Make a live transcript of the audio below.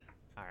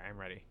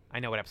ready. I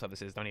know what episode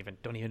this is. Don't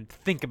even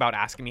think about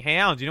asking me. Hey,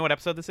 Alan, do you know what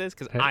episode this is?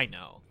 Because I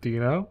know. Do you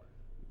know?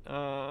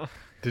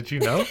 Did you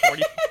know?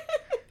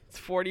 It's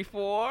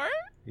 44?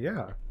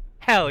 Yeah.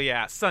 Hell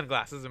yeah.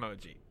 Sunglasses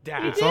emoji.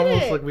 Dad. It's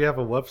almost like we have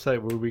a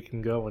website where we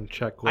can go and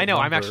check what I know.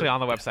 number. I'm actually on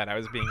the website. I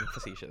was being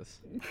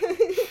facetious.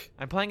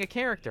 I'm playing a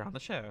character on the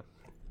show.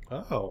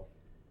 Oh.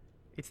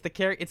 It's the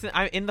character.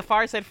 I'm in the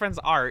Fireside Friends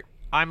art.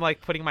 I'm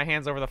like putting my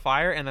hands over the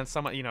fire, and then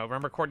someone,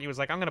 remember Courtney was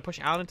like, "I'm gonna push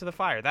Alan into the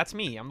fire." That's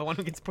me. I'm the one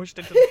who gets pushed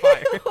into the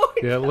fire.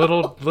 Yeah,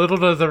 little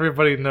does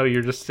everybody know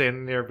you're just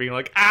standing there being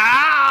like,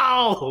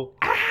 "Ow!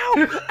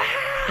 Ow!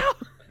 Ow!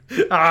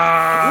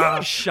 Ah!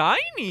 Ooh,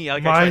 shiny!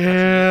 Like, My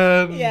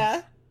hand!"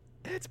 Yeah.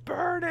 It's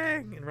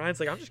burning. And Ryan's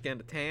like, "I'm just getting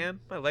a tan.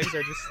 My legs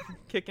are just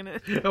kicking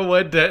it."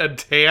 What, a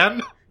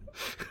tan?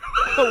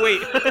 Oh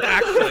wait,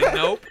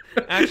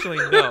 Actually,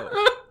 no.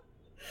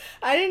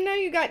 I didn't know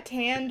you got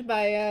tanned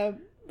by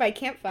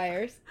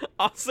campfires.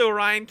 Also,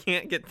 Ryan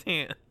can't get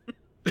tan.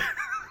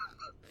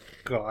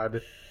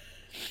 God.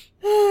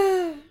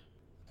 All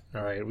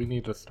right, we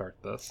need to start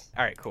this.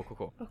 All right,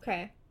 cool.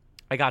 Okay.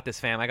 I got this,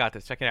 fam. I got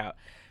this. Check it out.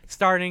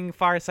 Starting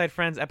Fireside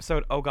Friends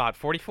episode,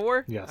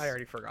 44? Yes. I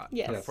already forgot.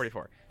 Yes.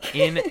 44.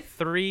 In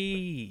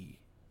 3,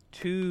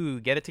 2,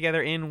 get it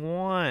together in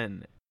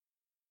 1.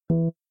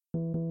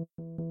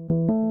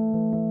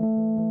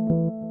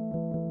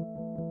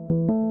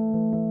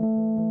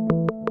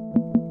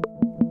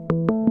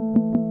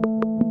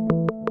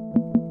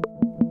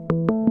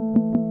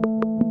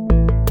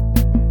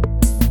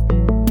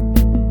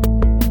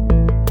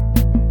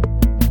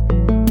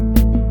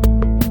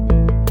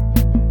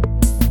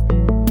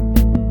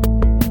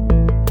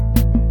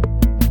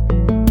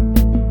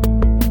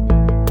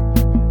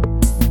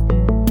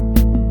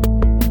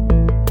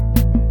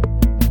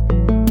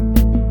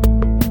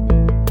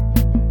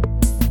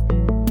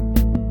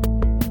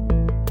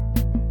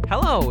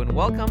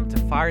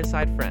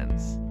 Fireside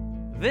Friends.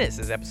 This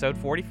is episode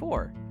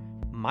 44.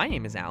 My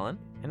name is Alan,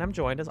 and I'm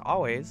joined as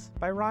always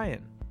by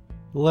Ryan.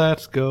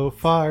 Let's go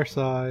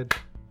Fireside.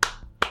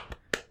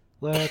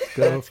 Let's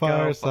go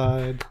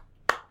Fireside.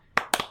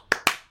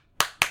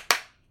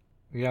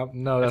 Yep,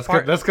 no,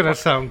 that's gonna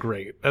sound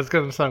great. That's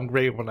gonna sound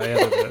great when I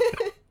edit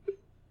it.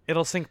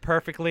 It'll sync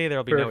perfectly.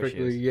 There'll be no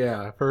issues.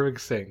 Yeah,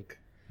 perfect sync.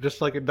 Just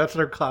like that's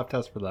our clap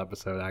test for the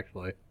episode,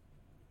 actually.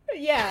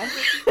 Yeah.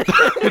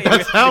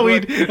 That's how we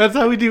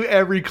do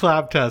every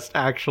clap test,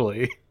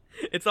 actually.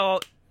 It's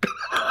all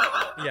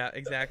yeah,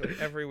 exactly.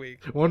 Every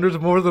week. When there's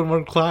more than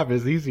one clap,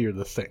 it's easier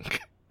to sync.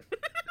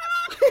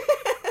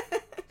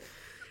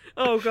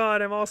 Oh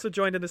god, I'm also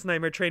joined in this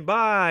nightmare train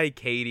by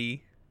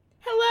Katie.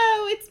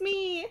 Hello, it's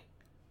me.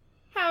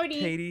 Howdy.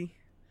 Katie.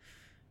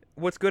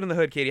 What's good in the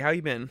hood, Katie? How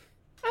you been?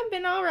 I've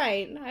been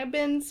alright. I've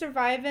been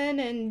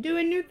surviving and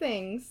doing new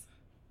things.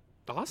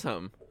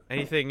 Awesome.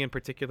 Anything in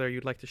particular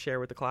you'd like to share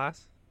with the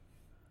class?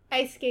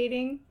 Ice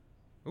skating.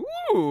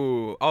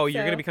 Ooh. Oh,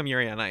 you're going to become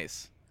Yuri on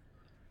Ice.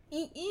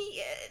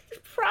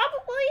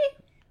 Probably.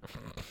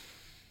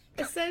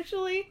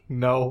 Essentially.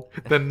 No.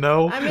 Then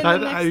no. I'm in the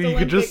next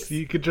Olympics.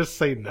 You could just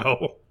say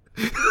no.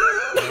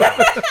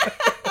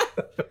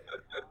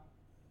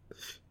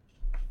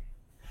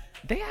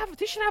 They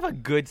should have a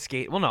good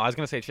skate. Well, no, I was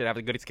going to say it should have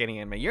a good skating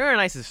anime. Yuri on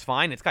Ice is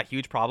fine. It's got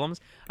huge problems.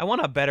 I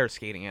want a better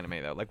skating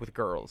anime, though, like with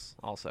girls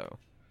also.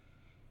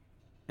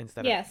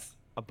 Instead of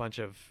a bunch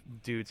of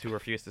dudes who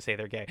refuse to say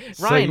they're gay.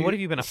 Ryan, what have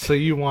you been up to? So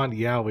you want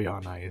yaoi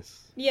on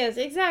ice? Yes,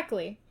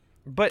 exactly.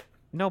 But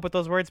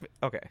those words.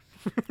 Okay.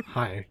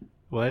 Hi.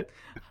 What?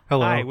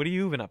 Hello. Hi. What have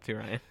you been up to,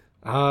 Ryan?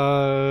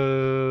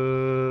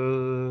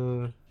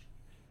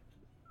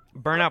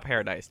 Burnout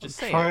Paradise. Just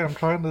say it. I'm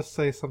trying to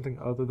say something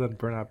other than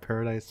Burnout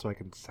Paradise so I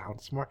can sound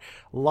smart.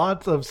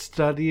 Lots of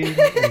studying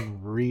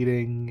and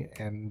reading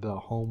and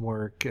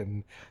homework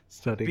and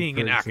studying. Being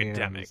for an exams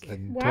academic.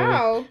 And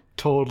Wow.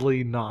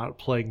 Totally not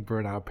playing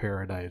Burnout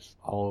Paradise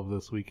all of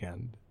this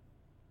weekend.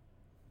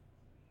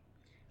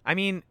 I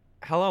mean,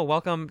 hello,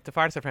 welcome to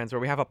Fireside Friends, where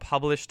we have a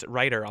published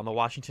writer on the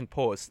Washington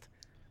Post,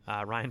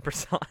 Ryan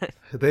Prasad.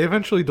 They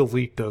eventually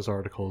delete those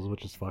articles,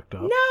 which is fucked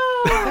up. No!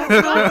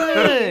 That's not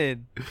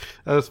good.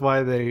 That's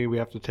why we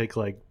have to take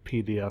like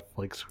PDF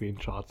like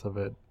screenshots of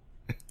it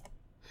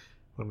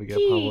when we get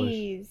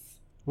published.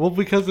 Well,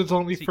 because it's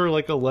only for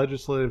like a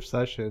legislative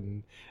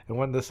session, and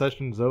when the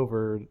session's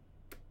over,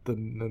 the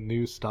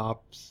news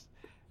stops.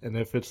 And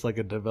if it's like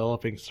a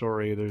developing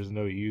story, there's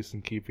no use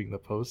in keeping the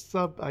posts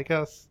up, I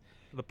guess.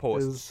 The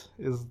Post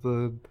is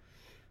the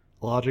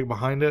logic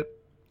behind it.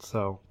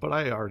 So, but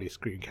I already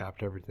screen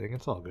capped everything.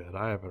 It's all good.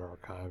 I have it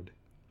archived.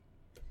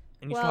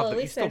 And you Well,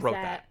 you still wrote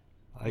that.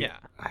 I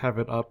have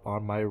it up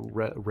on my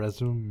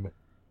resume.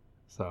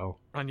 So.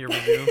 On your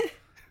resume?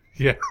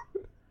 Yeah.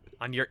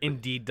 On your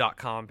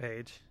Indeed.com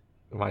page.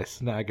 My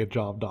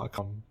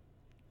snagajob.com.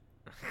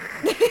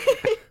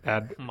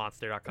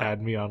 Monster.com.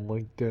 Add me on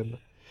LinkedIn.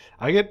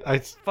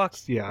 Fuck.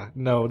 Yeah,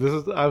 no,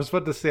 I was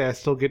about to say I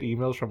still get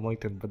emails from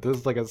LinkedIn, but this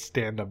is like a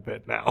stand-up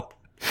bit now.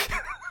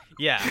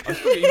 Yeah, I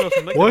still get emails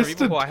from LinkedIn from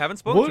people who I haven't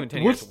spoken to in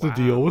 10 years. What's the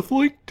deal with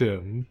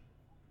LinkedIn?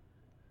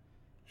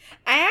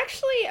 I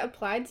actually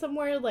applied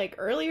somewhere like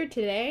earlier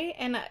today,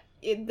 and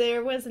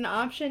there was an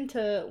option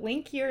to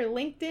link your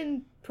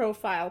LinkedIn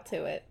profile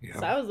to it. Yeah.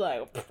 So I was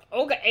like,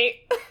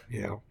 okay.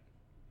 Yeah.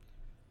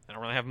 I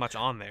don't really have much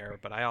on there,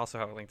 but I also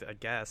have a LinkedIn. I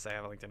guess I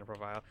have a LinkedIn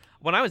profile.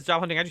 When I was job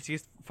hunting, I just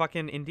used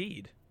fucking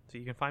Indeed. So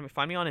you can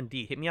find me on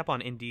Indeed. Hit me up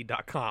on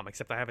Indeed.com.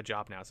 Except I have a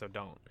job now, so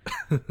don't.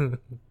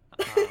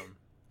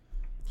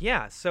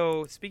 Yeah.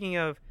 So speaking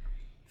of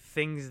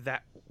things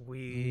that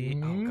we,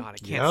 oh god, I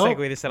can't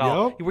segue this at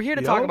all. We're here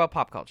to talk about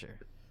pop culture.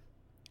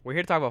 We're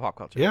here to talk about pop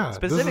culture. Yeah.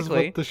 Specifically, this is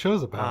what the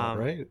show's about,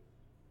 right?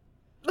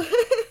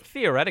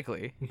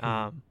 Theoretically,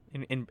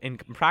 in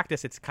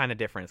practice, it's kind of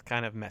different. It's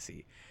kind of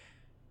messy.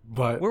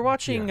 But we're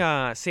watching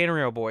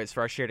Sanrio Boys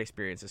for our shared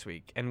experience this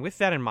week, and with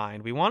that in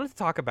mind, we wanted to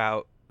talk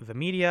about the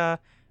media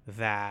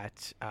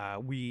that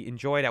we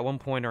enjoyed at one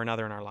point or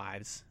another in our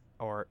lives,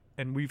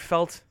 and we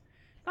felt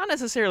not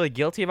necessarily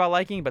guilty about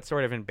liking, but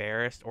sort of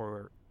embarrassed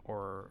or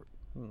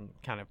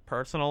kind of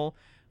personal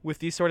with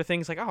these sort of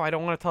things. Like, oh, I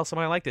don't want to tell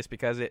someone I like this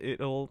because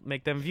it'll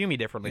make them view me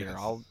differently, or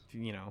I'll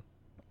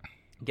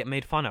get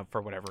made fun of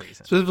for whatever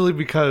reason. Specifically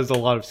because a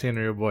lot of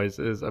Sanrio Boys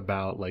is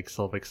about like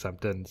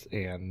self-acceptance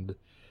and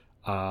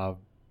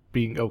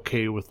being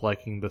okay with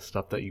liking the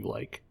stuff that you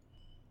like.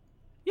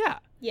 Yeah.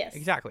 Yes.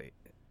 Exactly.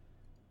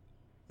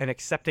 And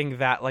accepting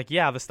that, like,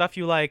 yeah, the stuff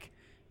you like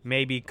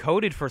may be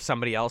coded for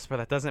somebody else, but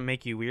that doesn't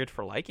make you weird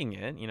for liking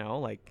it,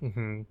 like,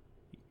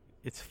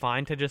 it's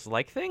fine to just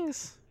like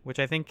things, which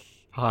I think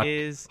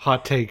is...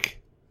 Hot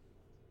take.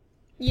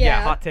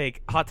 Yeah, hot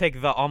take. Hot take,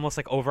 the almost,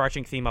 like,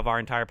 overarching theme of our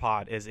entire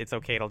pod is it's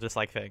okay to just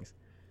like things.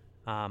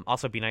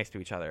 Also, be nice to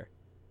each other.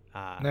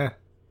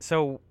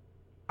 So...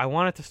 I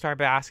wanted to start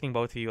by asking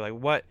both of you,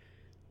 like,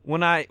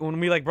 when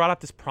we like brought up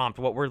this prompt,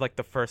 what were like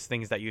the first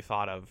things that you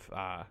thought of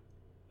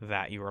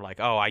that you were like,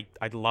 oh, I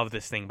love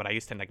this thing, but I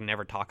used to like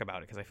never talk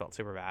about it because I felt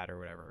super bad or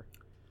whatever.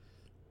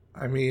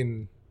 I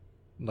mean,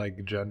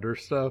 like gender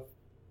stuff,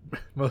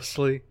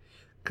 mostly,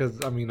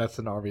 because I mean that's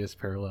an obvious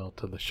parallel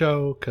to the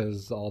show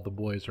because all the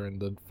boys are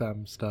into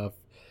femme stuff,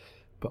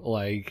 but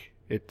like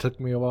it took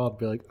me a while to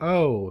be like,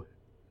 oh.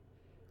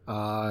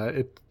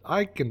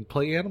 I can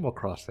play Animal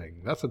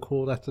Crossing. That's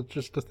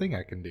just a thing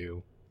I can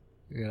do,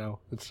 and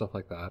stuff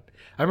like that.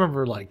 I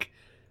remember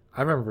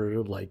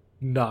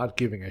not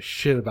giving a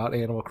shit about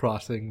Animal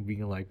Crossing,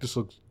 being like, this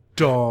looks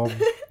dumb.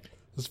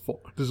 this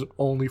is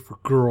only for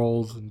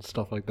girls and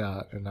stuff like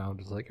that. And now I'm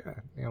just like,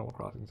 Animal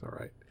Crossing's all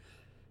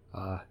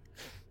right.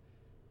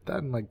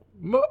 Then like,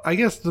 I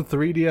guess the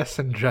 3DS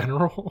in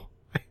general.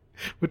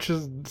 Which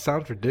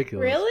sounds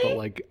ridiculous, really? But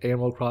like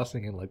Animal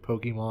Crossing and like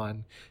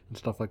Pokemon and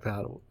stuff like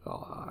that,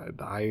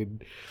 I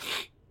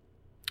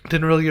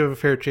didn't really give it a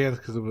fair chance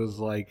because it was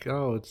like,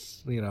 oh,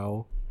 it's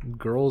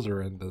girls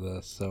are into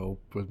this, so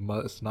it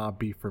must not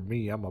be for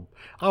me. I'm a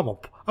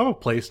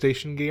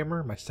PlayStation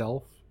gamer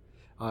myself.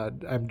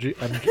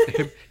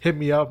 Hit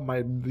me up.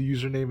 The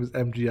username is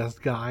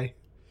MGS Guy.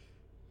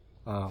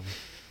 But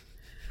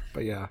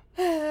yeah.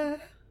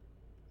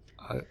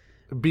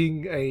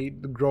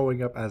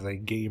 Growing up as a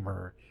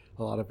gamer,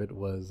 a lot of it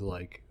was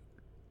like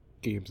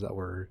games that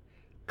were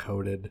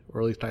coded, or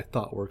at least I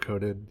thought were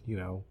coded,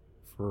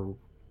 for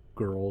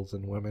girls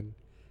and women.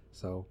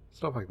 So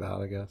stuff like that,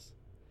 I guess.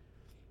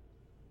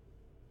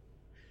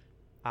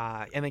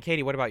 And then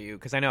Katie, what about you?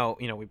 Because I know,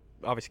 we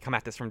obviously come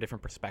at this from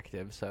different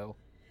perspectives, so.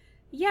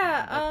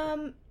 Yeah,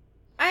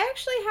 I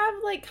actually have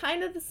like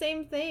kind of the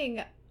same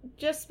thing,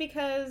 just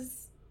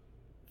because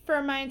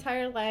for my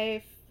entire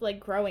life, like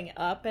growing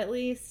up at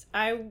least,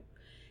 I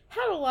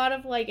had a lot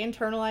of like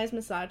internalized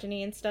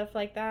misogyny and stuff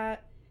like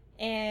that,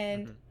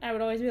 and I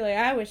would always be like,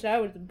 I wish I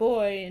was a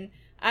boy, and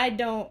I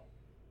don't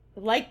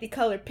like the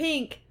color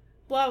pink,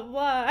 blah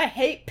blah, I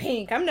hate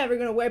pink, I'm never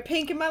gonna wear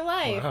pink in my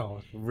life.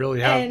 Wow,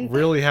 really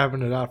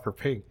having it out for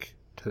pink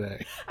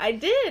today. I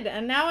did,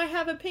 and now I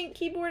have a pink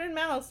keyboard and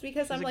mouse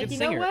because I'm like, you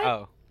know what?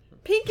 Oh.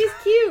 Pink is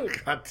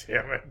cute. God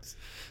damn it.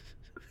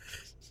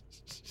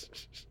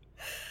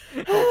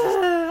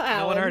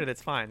 No one heard it.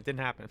 It's fine. It didn't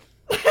happen.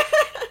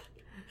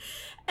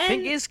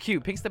 Pink is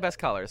cute. Pink's the best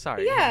color.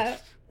 Sorry. Yeah.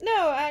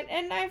 No,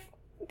 I've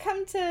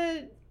come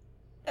to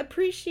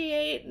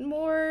appreciate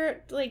more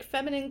like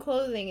feminine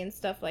clothing and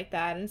stuff like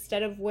that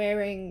instead of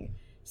wearing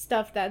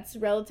stuff that's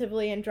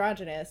relatively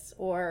androgynous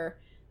or,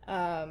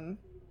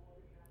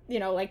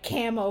 like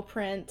camo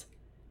print.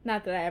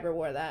 Not that I ever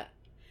wore that.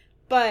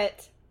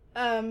 But,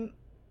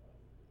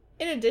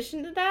 in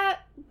addition to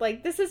that,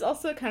 like, this is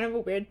also kind of a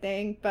weird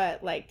thing,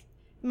 but, like,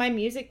 my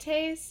music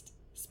taste,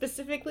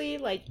 specifically,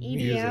 like,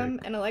 EDM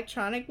and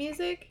electronic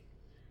music,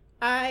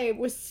 I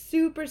was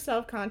super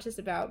self-conscious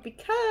about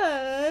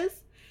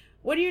because,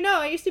 what do you know,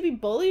 I used to be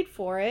bullied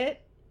for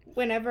it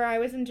whenever I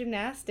was in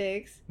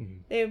gymnastics.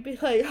 They would be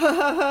like, ha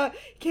ha ha,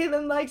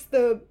 Caitlin likes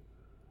the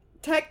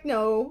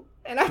techno.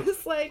 And I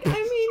was like, I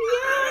mean,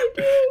 yeah, I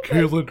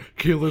do.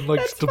 Caitlin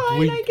likes the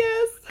bleep. I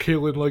guess.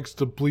 Caitlin likes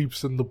the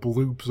bleeps and the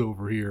bloops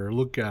over here.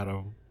 Look at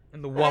them.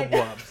 And the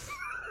wub-wubs.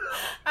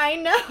 I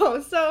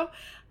know. So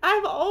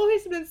I've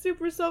always been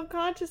super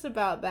self-conscious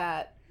about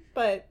that.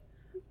 But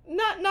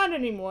not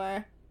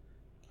anymore.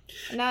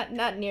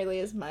 Not nearly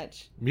as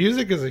much.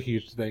 Music is a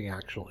huge thing,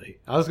 actually.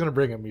 I was gonna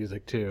bring up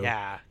music too.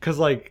 Yeah. Cause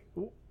like,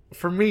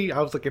 for me,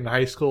 I was like in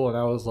high school, and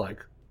I was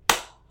like,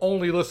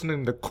 only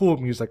listening to cool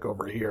music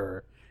over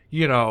here.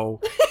 You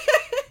know,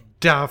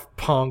 Daft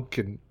Punk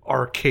and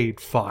Arcade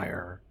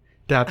Fire.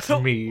 That's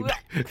me.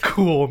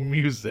 Cool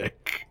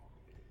music.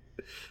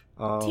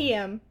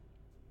 TM.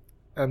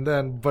 And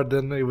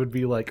then they would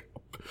be like,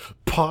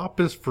 pop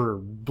is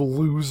for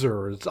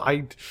losers.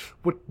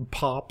 What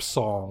pop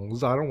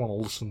songs? I don't want to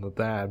listen to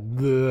that.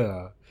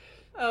 Blech.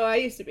 Oh, I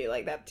used to be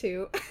like that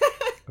too.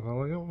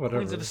 Whatever.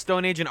 Queens of the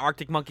Stone Age and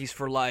Arctic Monkeys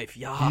for life.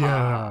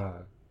 Yeah.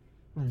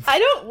 I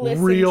don't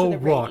listen Real to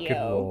the rock radio.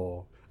 and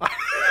roll.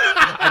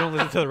 I don't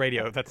listen to the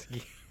radio. That's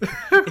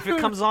if it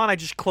comes on, I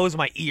just close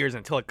my ears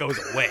until it goes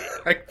away.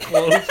 I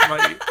closed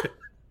my.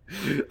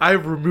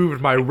 I've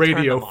removed my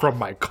radio them from off.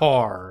 my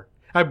car.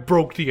 I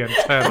broke the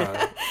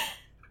antenna.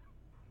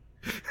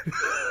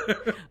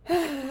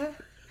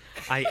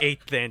 I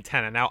ate the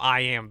antenna. Now I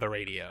am the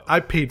radio.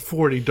 I paid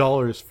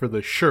 $40 for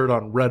the shirt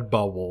on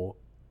Redbubble.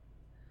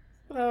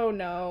 Oh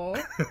no.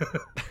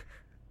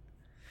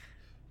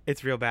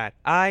 It's real bad.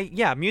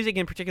 Music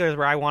in particular is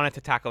where I wanted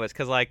to tackle this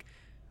because like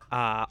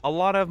a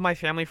lot of my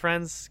family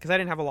friends, because I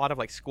didn't have a lot of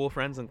like school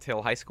friends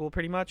until high school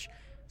pretty much.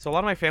 So a lot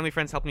of my family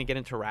friends helped me get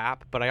into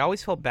rap, but I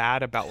always felt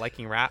bad about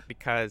liking rap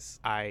because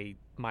I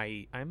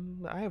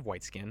have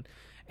white skin.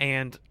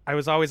 And I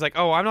was always like,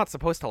 oh, I'm not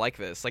supposed to like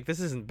this. Like,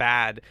 this isn't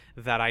bad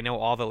that I know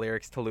all the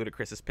lyrics to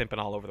Ludacris's Pimpin'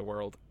 All Over the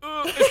World.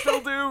 I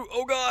still do.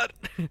 Oh,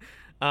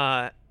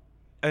 God.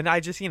 And I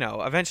just,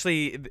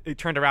 eventually it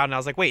turned around and I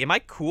was like, wait, am I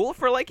cool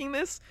for liking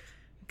this?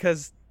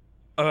 Because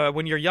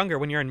when you're younger,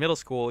 when you're in middle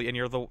school and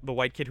you're the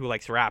white kid who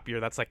likes rap,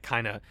 that's like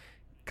kind of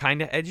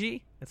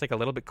edgy. It's like a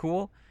little bit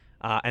cool.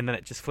 And then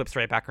it just flips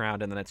right back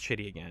around and then it's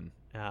shitty again.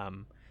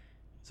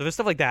 So there's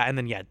stuff like that. And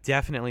then, yeah,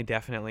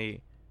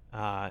 definitely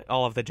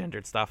all of the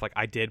gendered stuff. Like,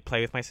 I did play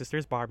with my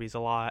sister's Barbies a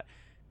lot.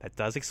 That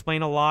does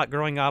explain a lot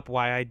growing up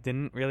why I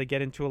didn't really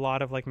get into a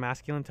lot of like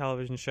masculine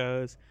television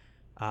shows.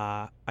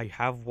 I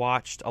have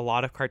watched a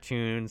lot of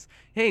cartoons.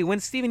 Hey, when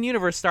Steven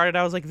Universe started,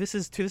 I was like, this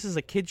is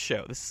a kid's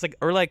show. This is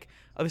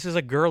this is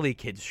a girly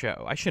kid's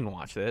show. I shouldn't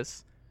watch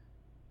this.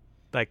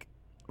 Like,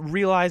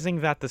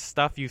 realizing that the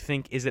stuff you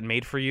think isn't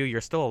made for you,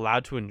 you're still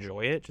allowed to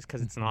enjoy it just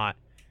because it's not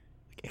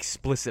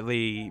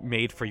explicitly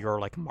made for your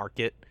like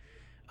market.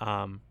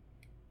 And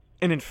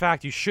in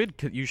fact, you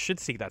should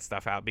seek that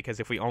stuff out, because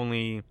if we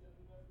only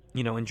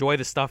enjoy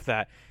the stuff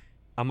that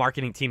a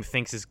marketing team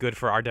thinks is good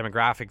for our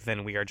demographic,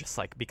 then we are just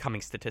like becoming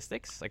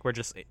statistics. Like, we're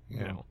just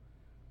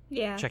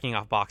checking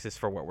off boxes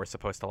for what we're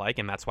supposed to like.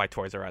 And that's why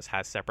Toys R Us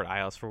has separate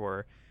aisles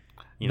for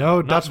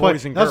that's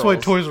why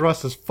Toys R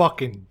Us is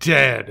fucking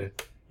dead.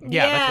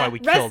 Yeah, that's why we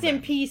killed Rest in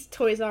them. peace,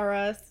 Toys R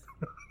Us.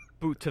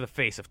 Boot to the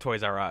face of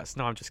Toys R Us.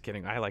 No, I'm just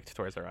kidding. I liked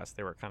Toys R Us.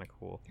 They were kind of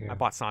cool. Yeah. I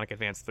bought Sonic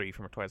Advance 3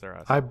 from a Toys R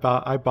Us. I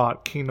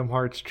bought Kingdom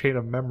Hearts Chain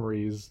of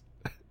Memories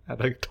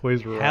at a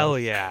Toys R Us. Hell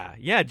yeah.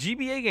 Yeah,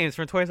 GBA games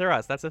from Toys R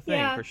Us. That's a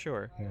thing for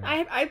sure.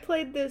 Yeah. I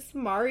played this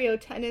Mario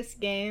Tennis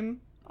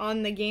game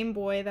on the Game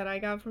Boy that I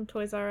got from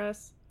Toys R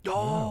Us.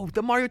 Oh,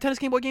 the Mario Tennis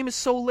Game Boy game is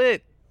so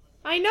lit.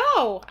 I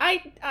know.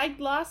 I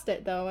lost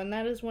it though, and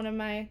that is one of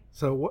my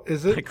So what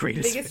is it? My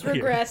greatest biggest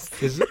failure.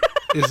 regrets. Is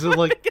it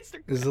like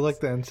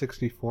the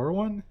N64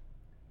 one?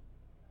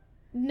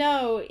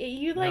 No,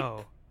 you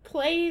No.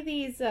 play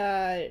these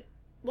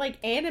like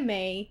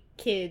anime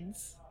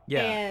kids.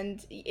 Yeah.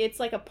 And it's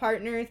like a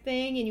partner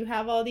thing, and you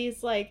have all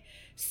these like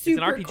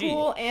super RPG.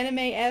 cool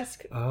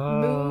anime-esque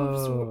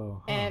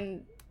moves,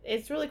 and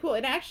it's really cool.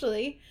 And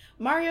actually,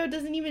 Mario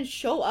doesn't even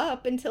show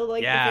up until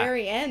like the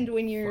very end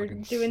when you're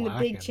Fucking doing the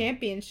big slacking.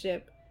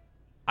 championship.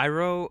 I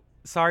wrote,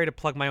 sorry to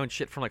plug my own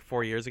shit from like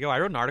 4 years ago, I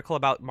wrote an article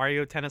about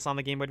Mario Tennis on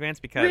the Game Boy Advance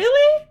because...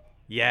 Really?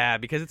 Yeah,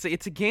 because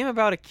it's a game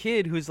about a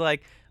kid who's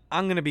like,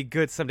 I'm going to be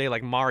good someday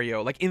like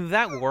Mario. Like, in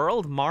that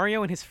world,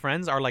 Mario and his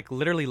friends are like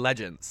literally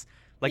legends.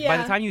 Like, by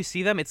the time you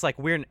see them, it's like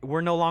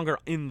we're no longer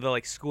in the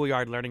like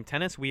schoolyard learning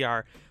tennis. We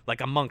are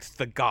like amongst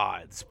the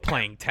gods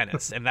playing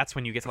tennis, and that's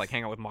when you get to like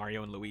hang out with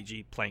Mario and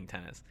Luigi playing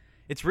tennis.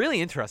 It's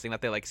really interesting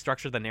that they like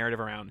structure the narrative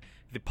around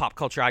the pop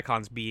culture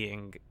icons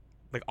being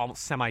like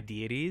almost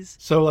semi-deities.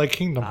 So like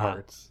Kingdom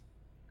Hearts.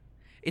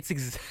 It's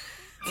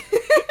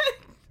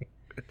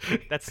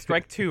that's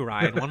strike 2,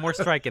 Ryan. One more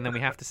strike, and then we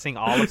have to sing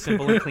all of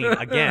Simple and Clean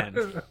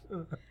again.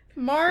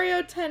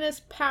 Mario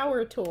Tennis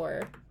Power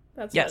Tour.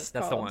 That's what it's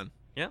That's called. the one.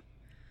 Yeah.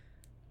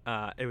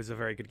 It was a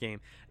very good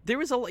game. There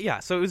was so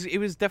it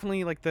was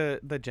definitely like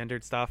the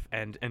gendered stuff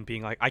and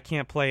being like, I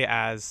can't play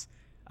as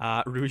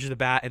Rouge the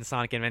Bat in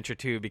Sonic Adventure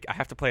 2 I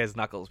have to play as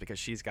Knuckles because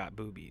she's got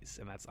boobies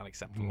and that's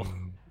unacceptable.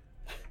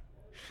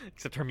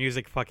 Except her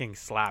music fucking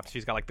slaps.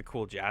 She's got like the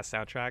cool jazz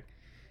soundtrack.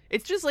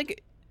 It's just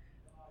like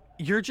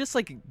you're just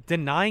like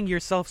denying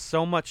yourself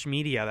so much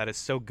media that is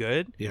so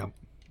good. Yeah.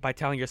 By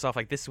telling yourself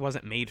like, this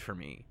wasn't made for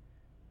me.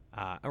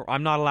 Or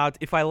I'm not allowed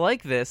if I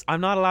like this,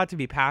 I'm not allowed to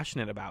be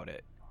passionate about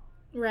it.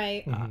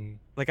 Right.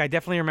 Like, I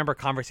definitely remember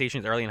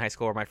conversations early in high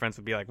school where my friends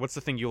would be like, what's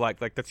the thing you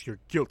like? Like, that's your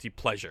guilty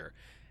pleasure.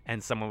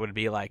 and someone would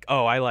be like,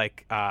 "Oh, I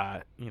like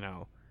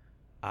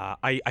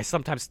I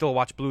sometimes still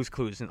watch Blue's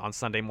Clues on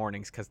Sunday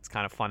mornings because it's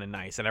kind of fun and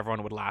nice," and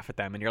everyone would laugh at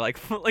them, and you're like,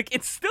 like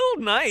it's still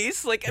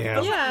nice. Like it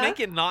doesn't make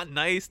it not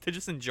nice to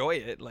just enjoy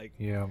it. Like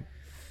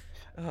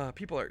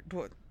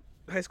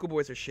high school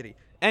boys are shitty.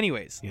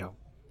 Anyways,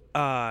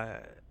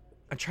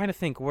 I'm trying to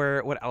think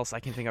what else I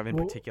can think of in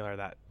particular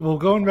that. Well,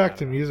 going back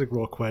to music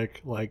real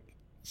quick, like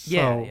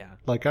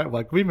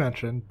like we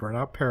mentioned,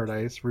 Burnout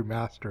Paradise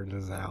Remastered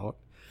is out.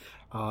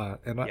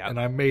 And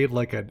I made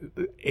like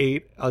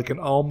an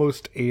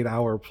almost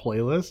 8-hour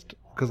playlist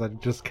because I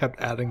just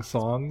kept adding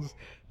songs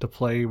to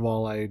play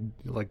while I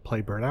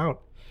play Burnout,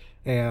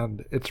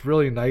 and it's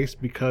really nice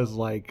because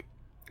like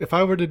if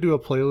I were to do a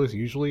playlist,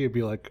 usually it'd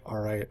be like, all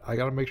right, I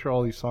gotta make sure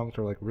all these songs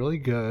are like really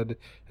good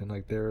and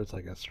like there's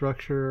like a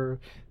structure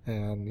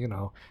and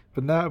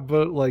but now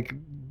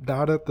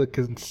that the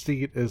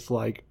conceit is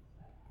like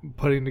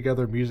putting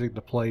together music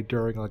to play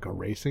during like a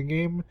racing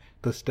game,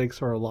 the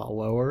stakes are a lot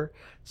lower,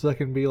 so I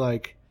can be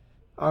like,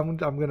 I'm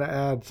gonna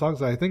add songs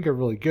that I think are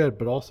really good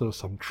but also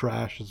some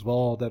trash as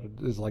well that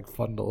is like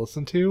fun to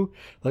listen to.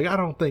 Like I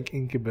don't think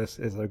Incubus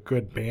is a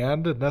good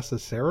band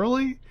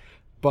necessarily,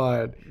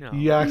 but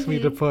you asked me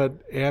to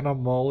put Anna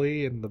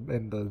Molly in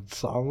the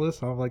song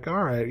list, and I'm like,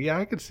 all right,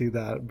 I could see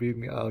that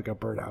being like a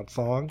Burnout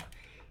song.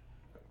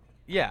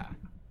 Yeah,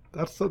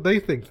 that's what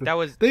they think.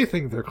 They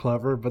think they're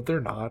clever, but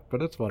they're not.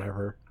 But it's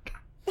whatever.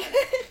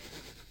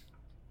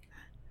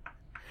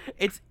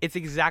 It's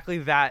exactly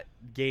that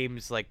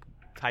game's like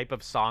type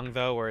of song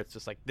though, where it's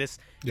just like this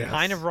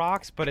kind of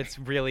rocks, but it's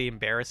really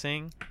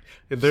embarrassing.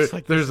 There's a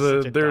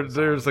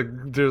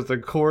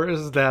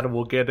chorus that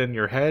will get in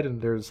your head,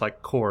 and there's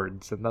like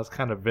chords, and that's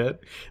kind of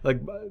it. Like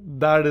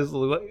that is,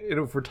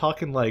 if we're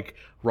talking like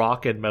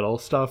rock and metal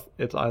stuff,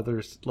 it's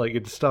either like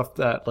it's stuff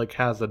that like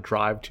has a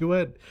drive to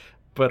it,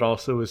 but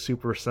also is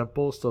super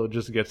simple, so it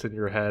just gets in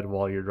your head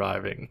while you're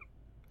driving.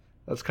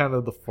 That's kind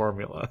of the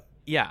formula.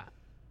 Yeah,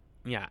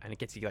 and it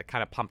gets you like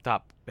kind of pumped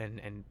up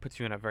and puts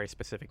you in a very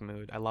specific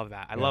mood. I love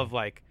that. I love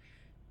like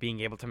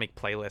being able to make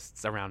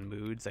playlists around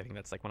moods. I think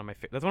that's like one of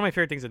my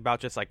favorite things about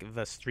just like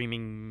the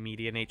streaming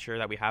media nature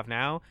that we have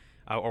now,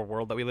 or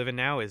world that we live in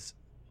now, is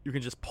you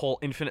can just pull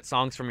infinite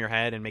songs from your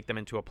head and make them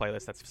into a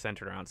playlist that's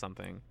centered around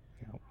something.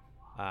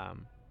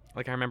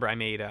 Like I remember I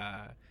made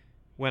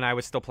when I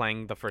was still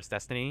playing the first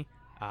Destiny,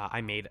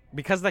 I made,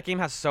 because that game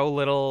has so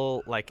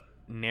little like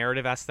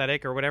narrative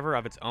aesthetic or whatever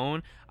of its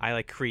own, I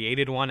like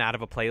created one out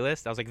of a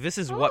playlist. I was like, this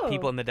is what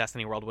people in the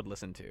Destiny world would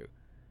listen to.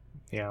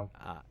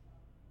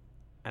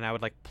 And I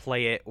would like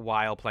play it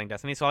while playing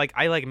Destiny, so like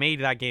I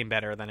made that game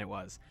better than it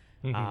was.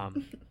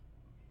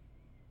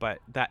 But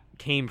that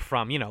came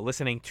from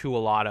listening to a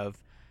lot of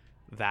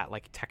that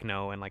like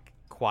techno and like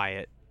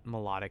quiet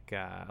melodic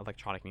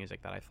electronic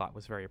music that I thought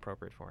was very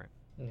appropriate for it.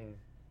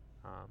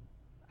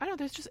 I don't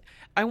know,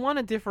 I want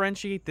to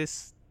differentiate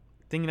this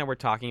thing that we're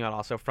talking about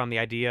also from the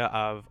idea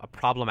of a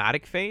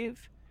problematic fave,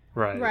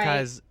 right?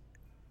 Because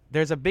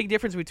there's a big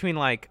difference between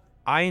like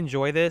I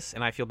enjoy this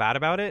and I feel bad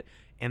about it,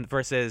 and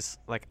versus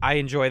like I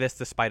enjoy this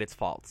despite its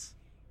faults.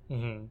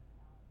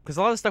 Because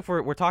a lot of the stuff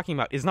we're talking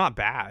about is not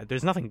bad.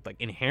 There's nothing like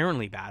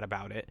inherently bad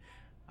about it,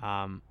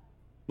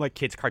 like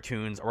kids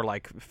cartoons or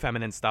like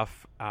feminine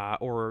stuff,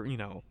 or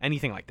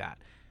anything like that.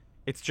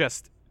 It's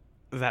just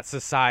that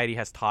society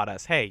has taught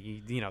us,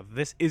 hey,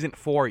 this isn't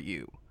for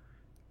you.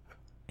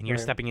 And you're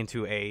stepping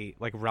into a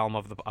like realm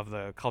of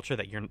the culture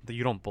that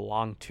you don't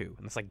belong to,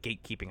 and it's like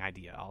gatekeeping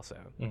idea also.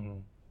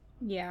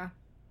 Yeah.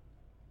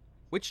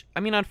 Which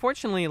I mean,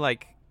 unfortunately,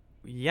 like,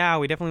 we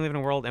definitely live in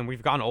a world, and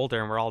we've gotten older,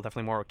 and we're all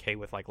definitely more okay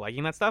with like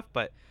liking that stuff.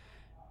 But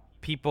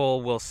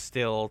people will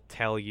still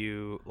tell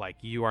you like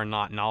you are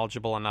not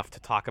knowledgeable enough to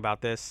talk about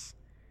this,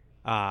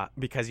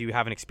 because you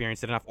haven't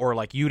experienced it enough, or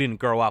like you didn't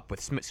grow up with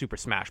Super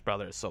Smash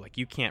Brothers, so like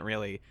you don't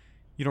really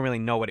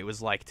know what it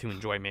was like to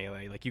enjoy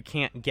Melee. Like you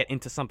can't get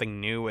into something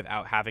new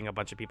without having a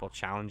bunch of people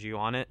challenge you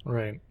on it.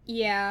 Right.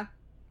 Yeah.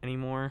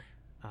 Anymore,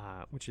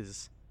 which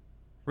is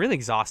really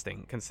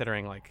exhausting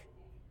considering like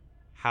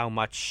how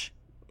much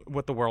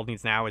what the world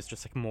needs now is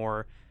just like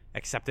more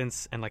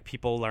acceptance and like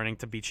people learning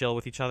to be chill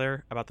with each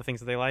other about the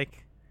things that they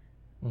like.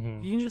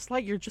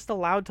 You're just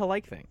allowed to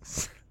like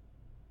things.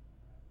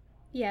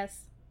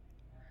 Yes.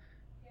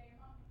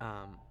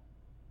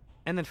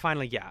 And then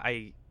finally,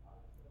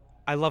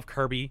 I love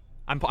Kirby.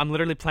 I'm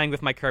literally playing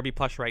with my Kirby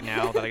plush right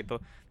now, that the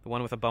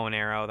one with a bow and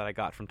arrow that I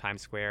got from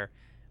Times Square.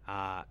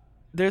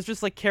 There's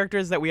just like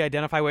characters that we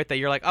identify with that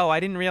you're like, oh, I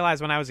didn't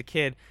realize when I was a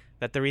kid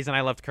that the reason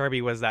I loved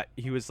Kirby was that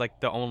he was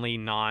like the only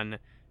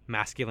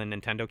non-masculine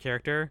Nintendo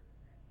character,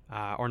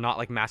 or not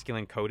like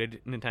masculine coded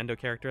Nintendo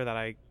character that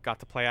I got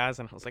to play as,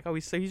 and I was like, oh,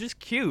 he's just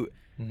cute.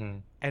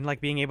 And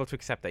like being able to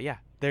accept that,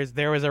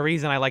 there was a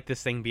reason I liked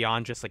this thing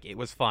beyond just like it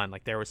was fun.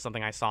 Like there was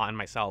something I saw in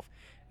myself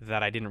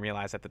that I didn't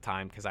realize at the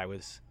time because I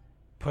was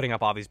putting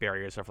up all these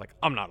barriers of like,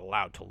 I'm not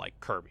allowed to like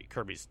Kirby.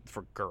 Kirby's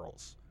for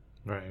girls.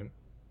 Right.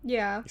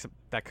 Yeah. Except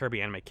that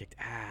Kirby anime kicked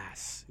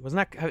ass. Wasn't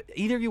that... Have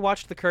either of you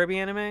watched the Kirby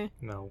anime?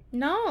 No.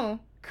 No.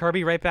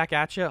 Kirby Right Back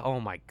at Ya?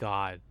 Oh my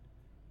god.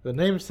 The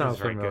name sounds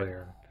very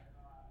familiar.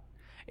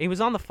 It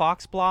was on the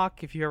Fox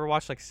block. If you ever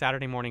watched like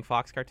Saturday morning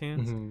Fox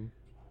cartoons, Mm-hmm.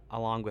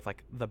 along with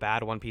like the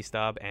bad One Piece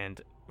dub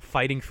and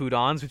Fighting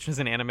Food-Ons, which was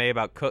an anime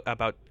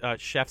about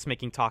chefs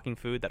making talking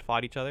food that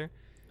fought each other.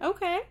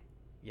 Okay.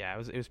 Yeah,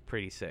 it was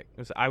pretty sick.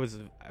 I was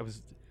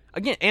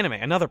again, anime,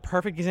 another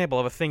perfect example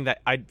of a thing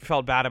that I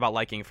felt bad about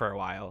liking for a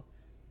while.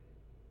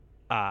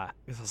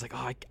 Because I was like,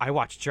 oh, I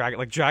watch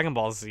Dragon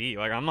Ball Z.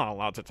 Like, I'm not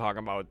allowed to talk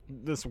about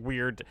this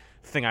weird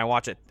thing I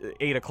watch at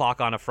 8 o'clock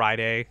on a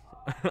Friday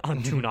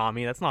on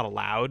Toonami. That's not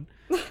allowed.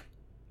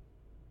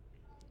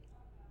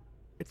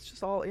 It's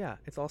just all,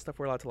 it's all stuff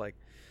we're allowed to like.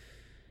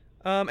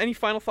 Any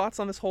final thoughts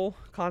on this whole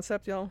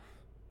concept, y'all?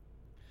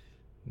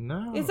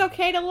 No. It's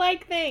okay to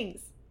like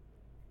things.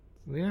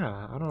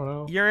 Yeah, I don't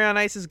know. Yuri on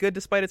Ice is good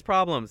despite its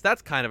problems.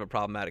 That's kind of a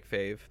problematic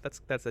fave.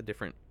 That's a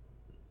different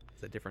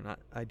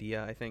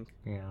idea, I think.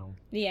 Yeah.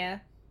 Yeah.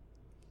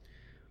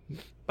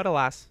 But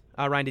alas,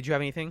 Ryan, did you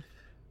have anything?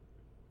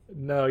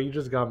 No, you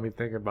just got me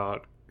thinking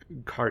about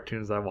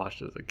cartoons I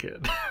watched as a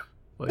kid.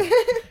 Like,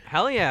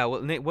 Hell yeah!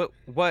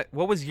 What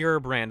was your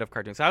brand of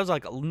cartoons? I was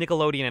like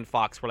Nickelodeon and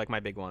Fox were like my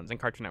big ones, and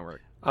Cartoon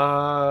Network.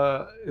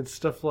 it's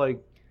stuff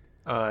like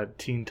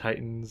Teen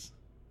Titans.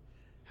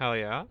 Hell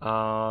yeah!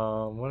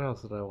 What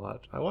else did I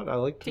watch? I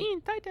liked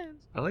Teen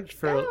Titans. I liked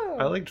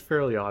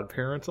Fairly Odd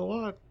Parents a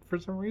lot for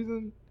some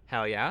reason.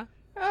 Hell yeah!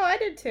 Oh, I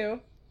did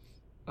too.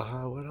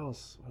 What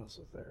else? What else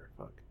was there?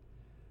 Fuck.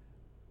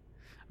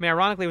 I mean,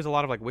 ironically, it was a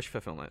lot of like wish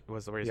fulfillment.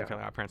 Was the reason Yeah.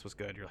 Fairly Odd Parents was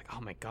good. You're like,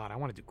 oh my god, I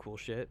want to do cool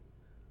shit.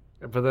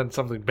 But then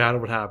something bad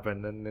would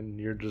happen, and then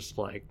you're just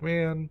like,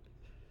 man,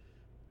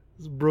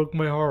 this broke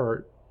my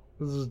heart.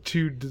 This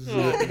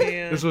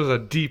was a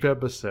deep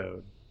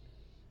episode.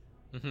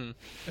 Mm-hmm.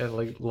 And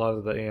like a lot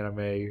of the anime,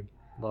 a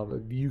lot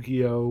of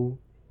Yu-Gi-Oh.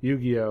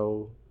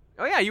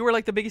 Oh yeah, you were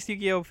like the biggest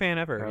Yu-Gi-Oh fan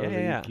ever. I was a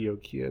Yeah. Yu-Gi-Oh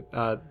kid.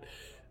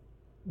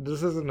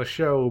 This isn't a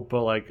show,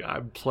 but like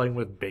I'm playing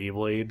with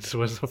Beyblades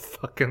was a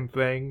fucking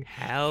thing.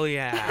 Hell I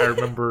yeah!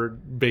 remember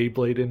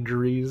Beyblade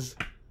injuries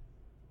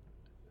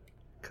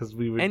because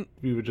we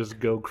would just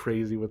go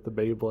crazy with the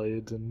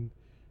Beyblades, and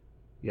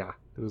yeah,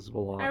 it was a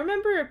lot. I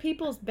remember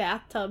people's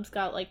bathtubs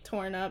got like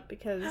torn up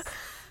because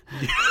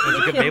There's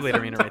a good Beyblade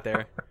arena right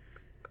there.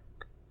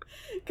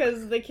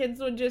 because the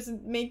kids would just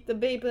make the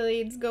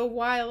Beyblades go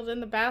wild in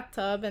the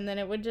bathtub, and then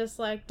it would just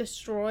like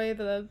destroy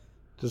the.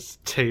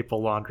 Just tape a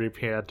laundry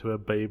pan to a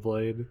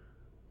Beyblade.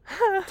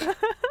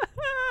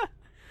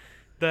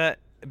 The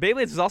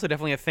Beyblades is also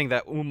definitely a thing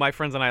that my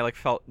friends and I like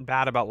felt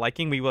bad about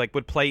liking. We like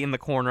would play in the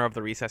corner of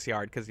the recess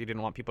yard because you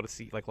didn't want people to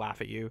see like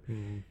laugh at you.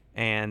 Mm.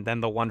 And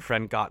then the one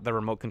friend got the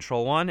remote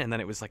control one, and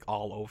then it was like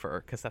all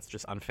over because that's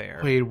just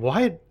unfair. Wait,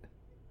 what?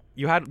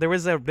 There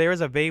was a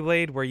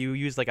Beyblade where you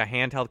used like a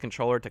handheld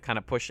controller to kind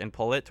of push and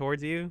pull it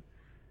towards you.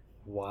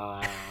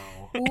 Wow.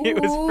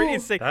 It was pretty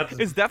sick. That's-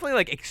 It's definitely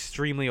like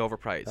extremely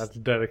overpriced. That's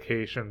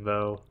dedication,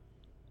 though.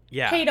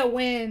 Yeah. Pay to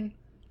win.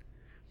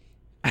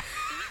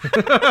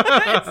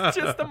 It's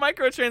just the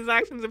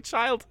microtransactions of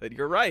childhood.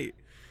 You're right.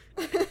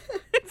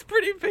 It's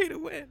pretty pay to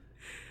win.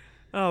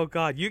 Oh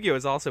god, Yu-Gi-Oh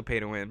is also pay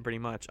to win, pretty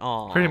much.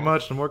 Aw. Pretty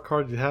much, the more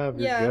cards you have,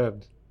 you're Yeah.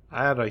 good.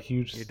 I had a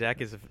huge Your deck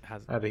has.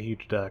 I had a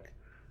huge deck.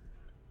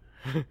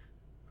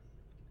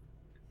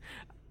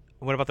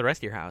 What about the rest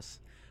of your house?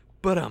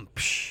 Wow.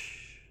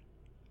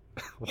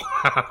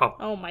 Wow.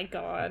 Oh my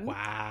god.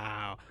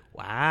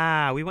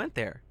 Wow. We went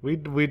there. We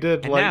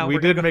did And like now we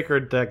we're gonna did go- make our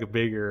deck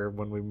bigger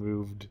when we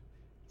moved.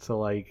 So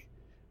like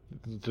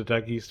the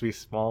deck used to be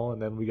small,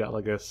 and then we got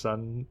like a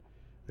sunroof.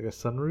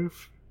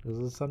 Is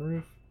it a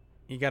sunroof?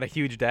 You got a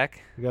huge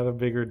deck. We got a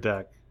bigger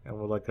deck and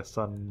with like a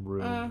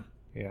sunroom. Uh.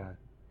 Yeah.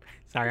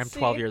 Sorry, I'm See,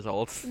 12 years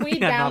old. we I'm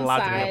not allowed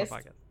to be on the downsized.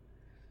 podcast.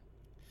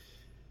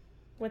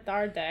 With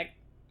our deck.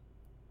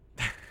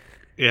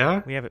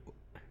 Yeah. We have it.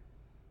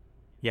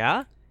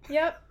 Yeah?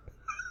 Yep.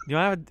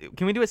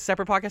 Can we do a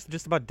separate podcast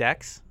just about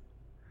decks?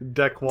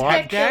 Deck Deck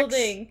what? decks?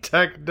 building.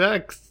 Tech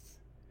decks.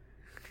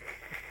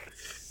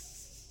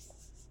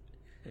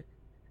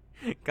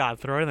 God,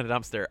 throw it in the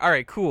dumpster. All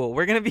right, cool.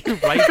 We're going to be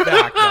right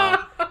back,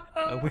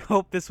 y'all. We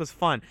hope this was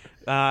fun.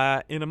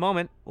 In a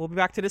moment, we'll be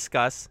back to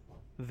discuss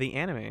the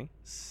anime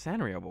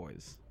Sanrio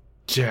Boys.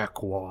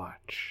 Jack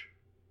Watch.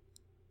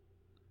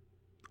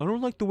 I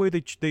don't like the way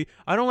they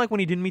I don't like when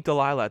he didn't meet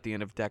Delilah at the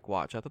end of Deck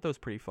Watch. I thought that was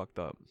pretty fucked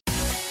up.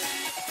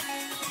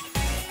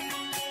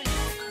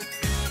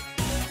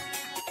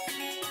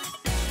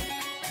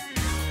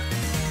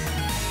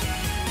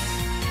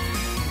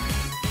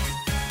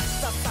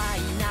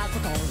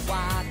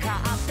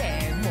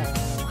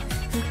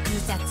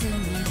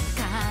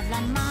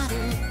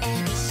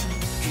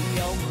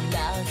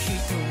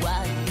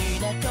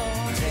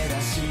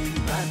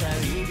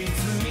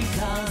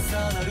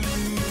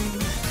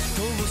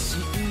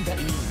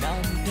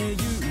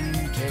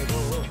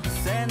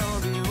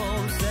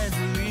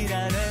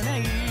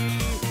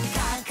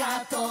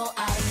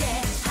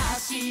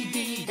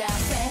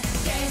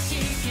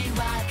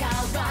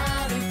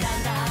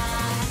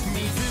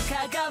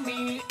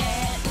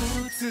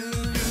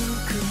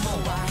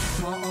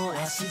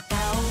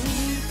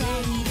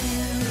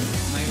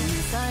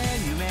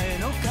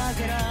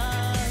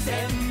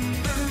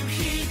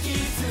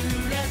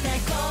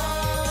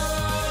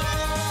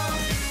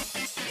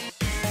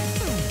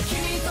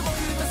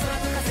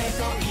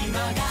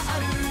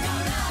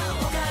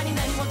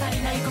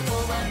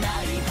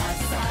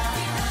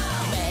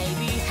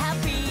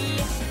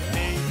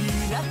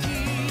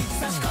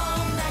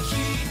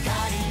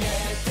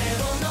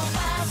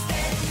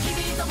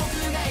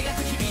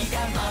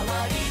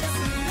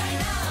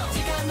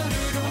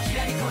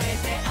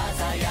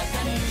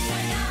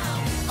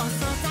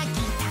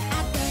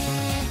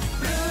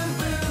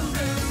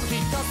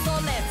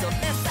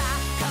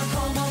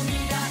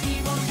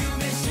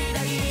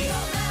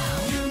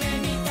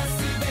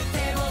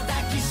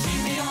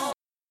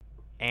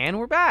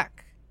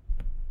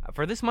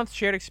 For this month's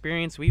shared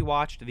experience, we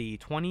watched the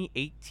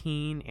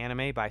 2018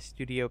 anime by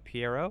Studio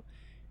Pierrot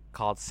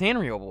called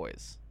Sanrio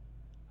Boys.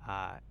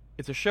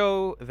 It's a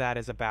show that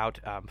is about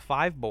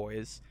 5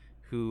 boys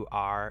who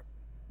are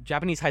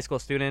Japanese high school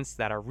students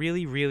that are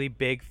really, really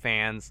big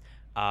fans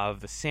of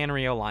the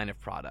Sanrio line of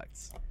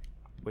products,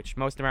 which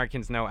most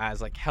Americans know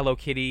as like Hello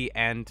Kitty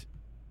and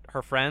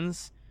her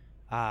friends.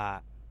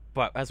 But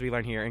as we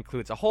learn here,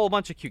 includes a whole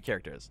bunch of cute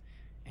characters.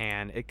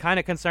 And it kind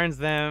of concerns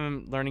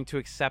them learning to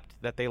accept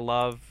that they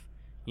love,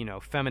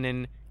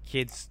 feminine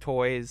kids'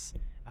 toys,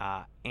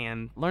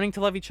 and learning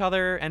to love each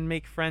other and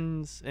make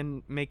friends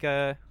and make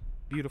art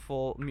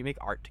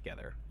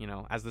together,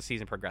 as the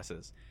season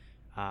progresses.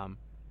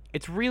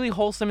 It's really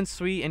wholesome and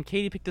sweet, and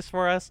Katie picked this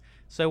for us.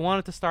 So I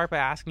wanted to start by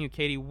asking you,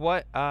 Katie,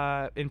 what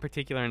in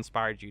particular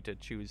inspired you to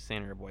choose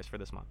Sanrio Boys for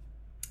this month?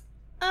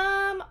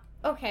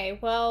 Okay,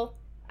 well,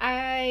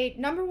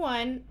 number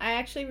one, I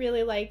actually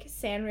really like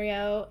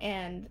Sanrio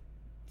and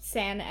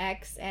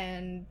SanX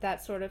and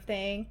that sort of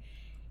thing.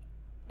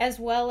 As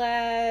well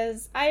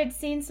as I had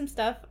seen some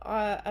stuff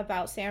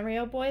about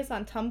Sanrio Boys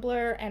on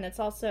Tumblr, and it's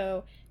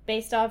also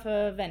based off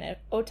of an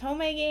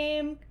Otome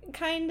game,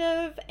 kind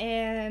of,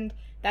 and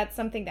that's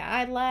something that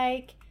I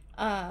like.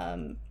 I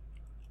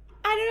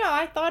don't know,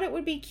 I thought it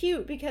would be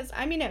cute because,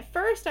 at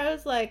first I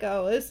was like,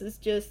 oh, this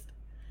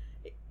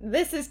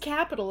is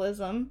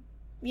capitalism,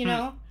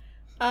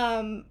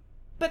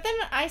 but then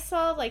I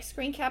saw, like,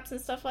 screen caps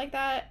and stuff like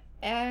that,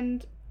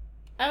 and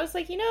I was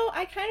like,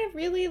 I kind of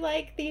really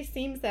like these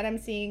themes that I'm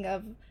seeing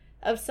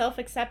of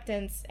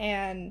self-acceptance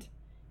and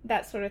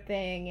that sort of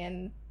thing,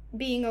 and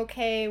being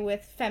okay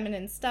with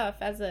feminine stuff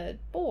as a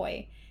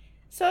boy.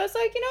 So I was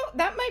like,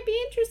 that might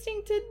be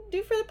interesting to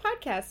do for the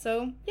podcast.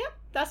 So, yeah,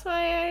 that's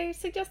why I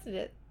suggested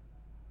it.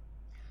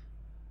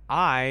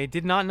 I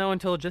did not know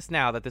until just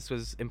now that this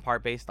was in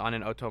part based on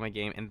an Otome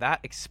game, and that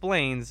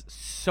explains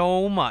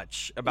so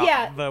much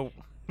about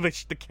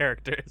the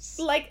characters.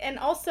 Like, and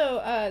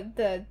also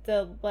the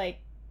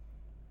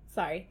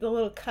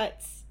little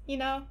cuts,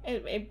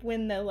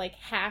 when the like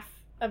half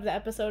of the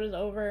episode is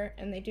over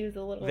and they do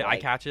the little eye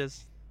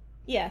catches.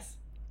 Yes.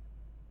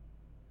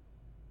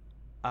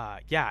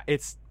 Yeah,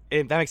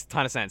 that makes a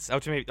ton of sense.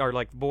 Otome are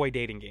like boy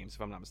dating games,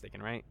 if I'm not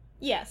mistaken, right?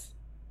 Yes.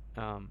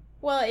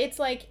 Well, it's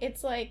like it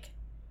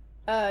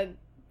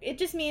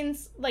just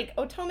means like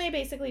Otome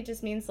basically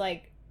just means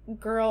like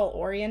girl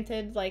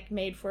oriented, like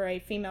made for a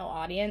female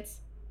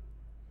audience.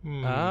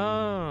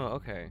 Oh,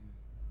 okay.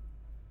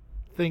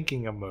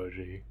 Thinking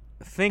emoji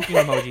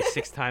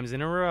 6 times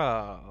in a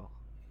row.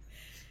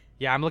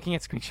 Yeah, I'm looking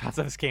at screenshots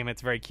of this game.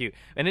 It's very cute.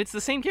 And it's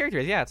the same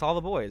characters. Yeah, it's all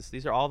the boys.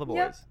 These are all the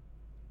boys.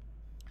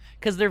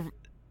 Because they're,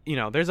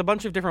 there's a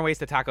bunch of different ways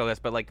to tackle this,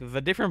 but like the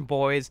different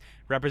boys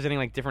representing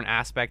like different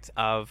aspects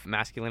of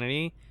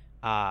masculinity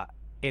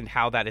and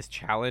how that is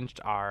challenged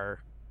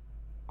are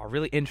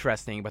really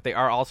interesting, but they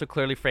are also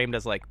clearly framed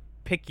as like,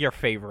 pick your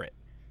favorite.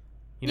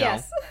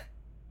 Yes.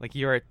 Like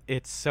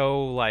it's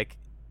so like,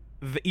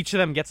 each of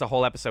them gets a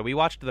whole episode. We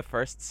watched the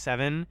first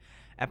 7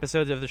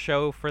 episodes of the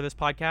show for this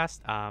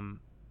podcast.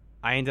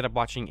 I ended up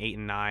watching 8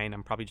 and 9.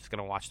 I'm probably just going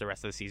to watch the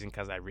rest of the season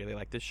because I really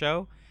like this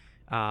show.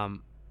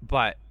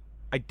 But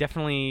I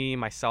definitely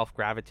myself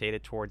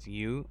gravitated towards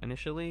you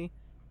initially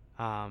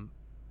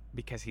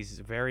because he's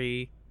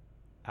very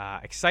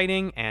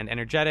exciting and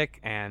energetic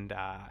and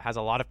has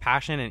a lot of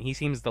passion, and he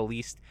seems the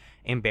least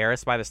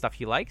embarrassed by the stuff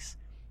he likes.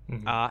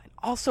 Mm-hmm.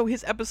 Also,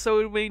 his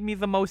episode made me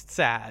the most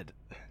sad.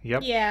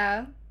 Yep.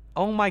 Yeah.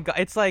 Oh my god.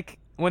 It's like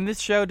when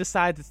this show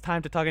decides it's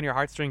time to tug on your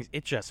heartstrings,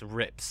 it just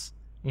rips.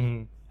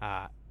 Mm-hmm.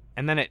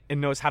 And then it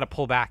knows how to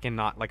pull back and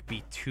not like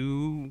be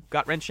too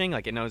gut-wrenching.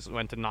 Like it knows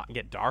when to not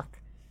get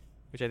dark,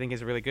 which I think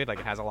is really good. Like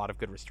it has a lot of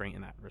good restraint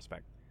in that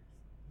respect.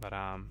 But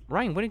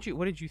Ryan, what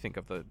did you think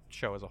of the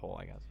show as a whole,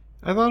 I guess?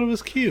 I thought it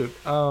was cute.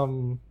 I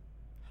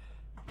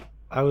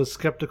was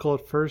skeptical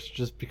at first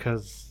just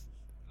because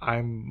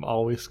I'm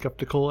always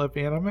skeptical of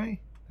anime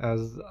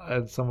as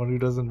someone who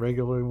doesn't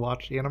regularly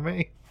watch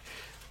anime.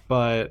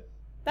 But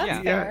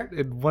that's fair.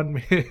 It won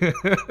me.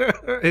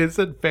 Is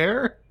it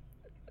fair?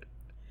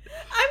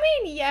 I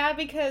mean, yeah,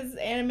 because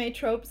anime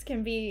tropes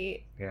can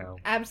be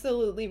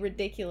absolutely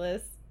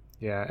ridiculous.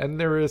 Yeah, and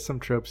there is some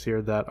tropes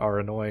here that are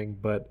annoying,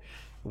 but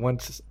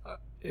once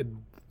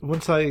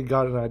I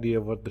got an idea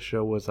of what the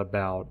show was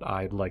about,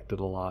 I liked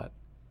it a lot.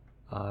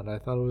 And I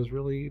thought it was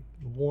really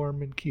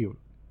warm and cute.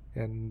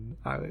 And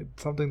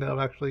it's something that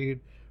I'll actually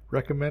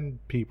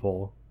recommend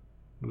people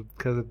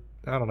because,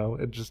 I don't know,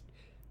 it just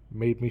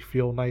made me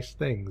feel nice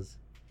things.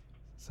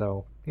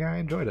 So, yeah, I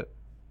enjoyed it.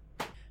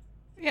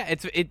 Yeah,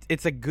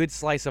 it's a good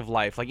slice of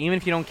life. Like, even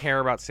if you don't care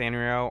about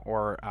Sanrio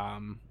or,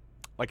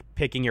 like,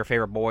 picking your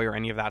favorite boy or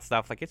any of that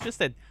stuff, like, it's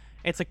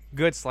a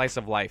good slice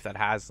of life that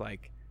has,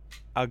 like,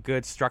 a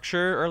good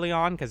structure early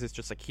on, because it's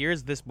just like,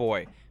 here's this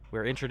boy.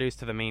 We're introduced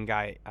to the main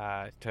guy,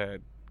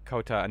 to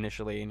Kota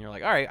initially, and you're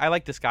like, all right, I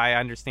like this guy. I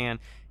understand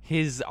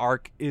his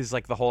arc is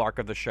like the whole arc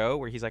of the show,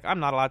 where he's like, I'm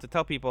not allowed to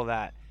tell people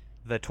that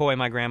the toy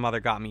my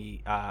grandmother got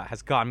me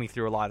has gotten me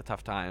through a lot of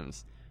tough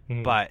times.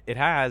 But it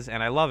has,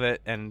 and I love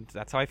it, and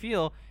that's how I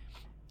feel.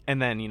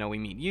 And then, we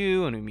meet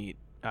you, and we meet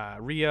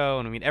Rio,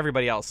 and we meet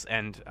everybody else,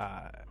 and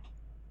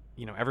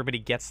everybody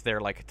gets their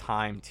like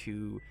time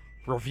to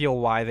reveal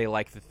why they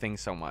like the thing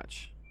so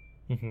much.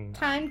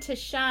 Time to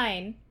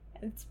shine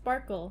and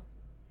sparkle.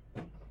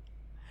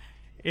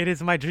 It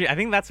is my dream. I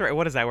think that's where,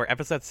 what is that, where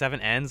episode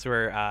 7 ends,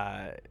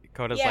 where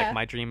Koda's like,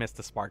 my dream is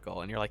to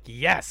sparkle, and you're like,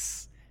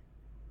 yes,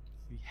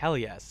 hell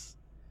yes.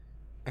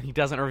 And he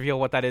doesn't reveal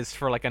what that is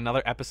for like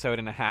another episode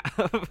and a half.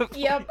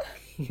 Yep.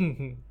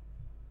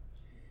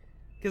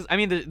 Because I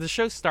mean, the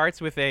show starts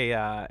with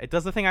it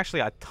does the thing actually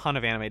a ton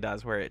of anime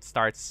does, where it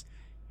starts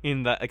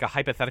in a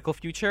hypothetical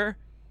future,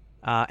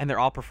 and they're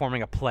all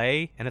performing a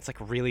play, and it's like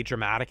really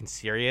dramatic and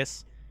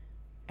serious,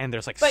 and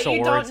there's like swords. But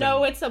you don't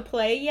know it's a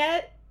play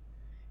yet.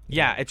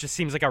 Yeah, it just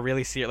seems like a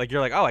really serious. Like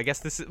you're like, oh, I guess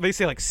this is. They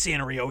say like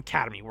Sanrio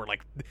Academy, where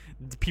like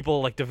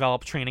people like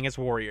develop training as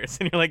warriors,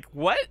 and you're like,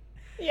 what?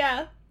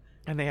 Yeah.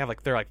 And they have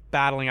they're like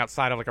battling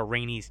outside of like a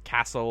rainy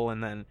castle,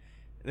 and then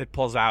it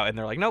pulls out, and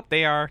they're like, nope,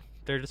 they're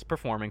just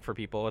performing for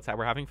people. It's how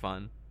we're having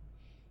fun.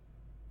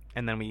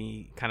 And then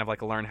we kind of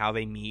like learn how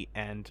they meet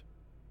and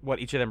what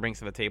each of them brings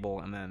to the table,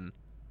 and then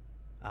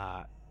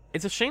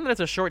it's a shame that it's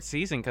a short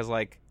season, because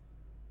like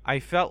I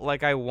felt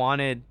like I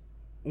wanted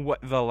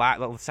what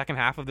the second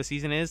half of the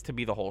season is to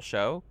be the whole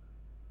show,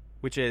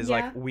 which is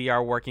like we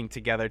are working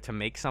together to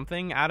make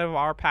something out of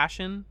our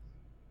passion,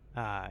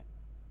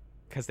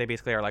 because they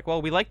basically are like,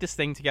 well, we like this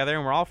thing together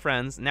and we're all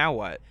friends, now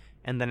what?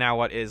 And the now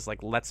what is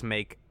like, let's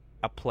make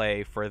a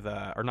play for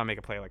or not make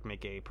a play, like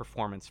make a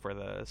performance for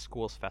the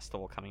school's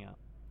festival coming up.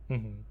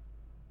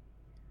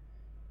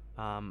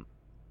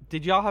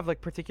 Did y'all have like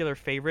particular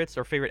favorites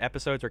or favorite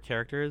episodes or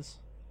characters?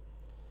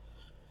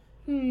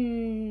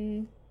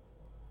 This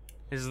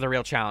is the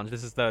real challenge.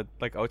 This is the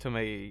like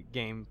Otome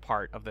game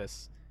part of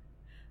this.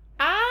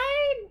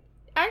 I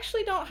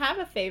actually don't have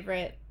a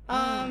favorite.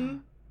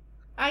 I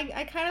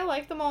kind of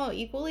like them all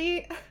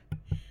equally.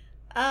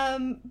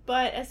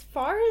 But as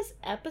far as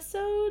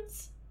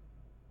episodes,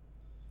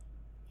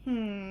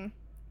 I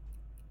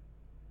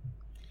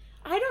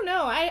don't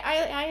know.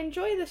 I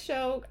enjoy the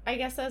show, I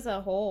guess, as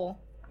a whole.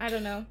 I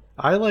don't know.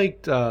 I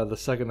liked the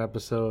second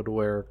episode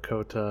where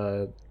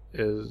Kota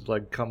is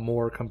like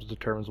comes to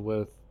terms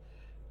with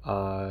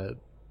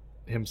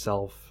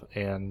himself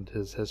and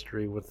his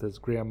history with his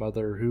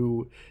grandmother,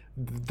 who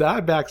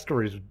that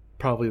backstory is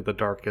probably the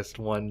darkest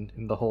one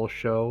in the whole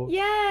show.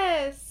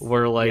 Yes.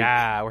 Where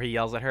where he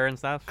yells at her and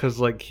stuff. Because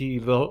like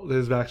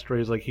his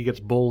backstory is like he gets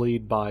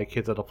bullied by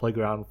kids at a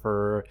playground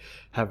for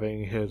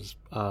having his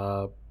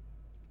I'm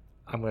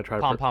gonna try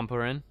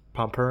Pompurin.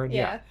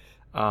 Yeah.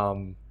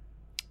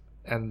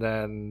 And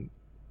then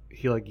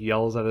he like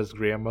yells at his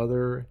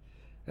grandmother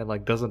and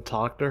like doesn't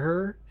talk to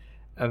her.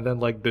 And then,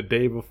 like, the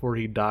day before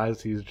he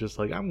dies, he's just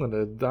like, I'm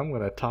gonna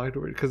talk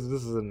to her, because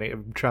this is a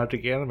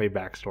tragic anime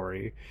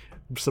backstory.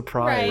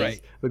 Surprise!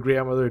 Right. The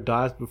grandmother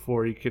dies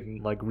before he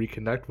can like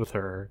reconnect with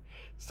her,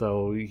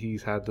 so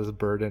he's had this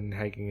burden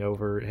hanging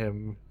over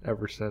him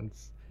ever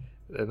since,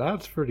 and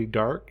that's pretty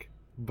dark.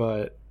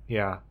 But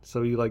yeah,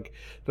 so he like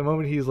the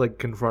moment he's like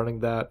confronting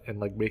that and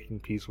like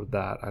making peace with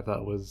that, I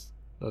thought was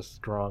a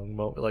strong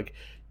moment. Like,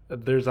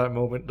 there's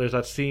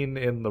that scene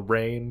in the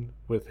rain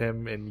with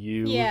him and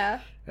you.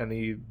 Yeah. And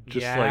he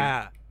just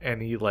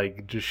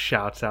just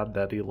shouts out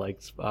that he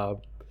likes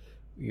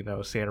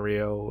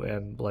Sanrio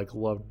and like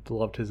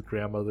loved his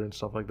grandmother and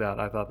stuff like that.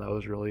 I thought that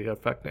was really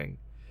affecting.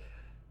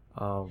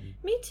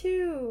 Me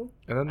too.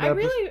 And then it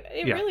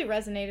really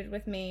resonated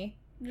with me,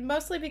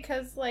 mostly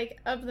because like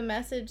of the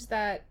message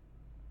that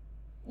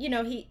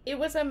it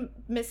was a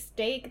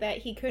mistake that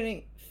he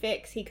couldn't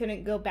fix. He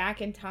couldn't go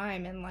back in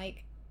time and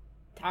like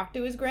talk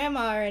to his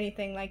grandma or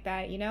anything like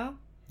that, Yeah.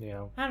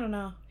 I don't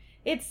know.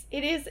 It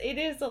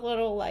is a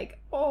little like,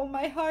 oh,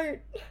 my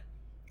heart.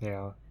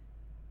 Yeah.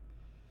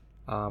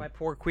 My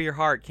poor queer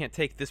heart can't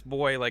take this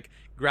boy like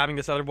grabbing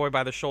this other boy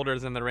by the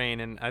shoulders in the rain.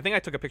 And I think I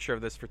took a picture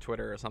of this for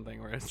Twitter or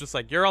something, where it's just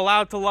like, you're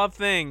allowed to love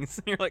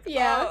things. You're like,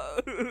 yeah.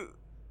 Oh.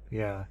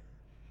 Yeah.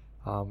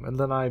 And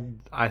then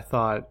I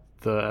thought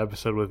the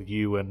episode with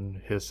you and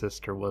his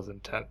sister was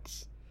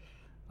intense.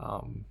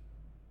 That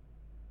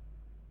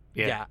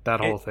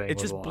whole thing. It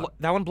just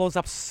that one blows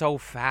up so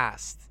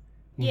fast.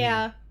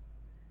 Yeah.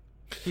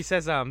 He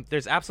says,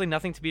 "There's absolutely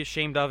nothing to be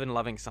ashamed of in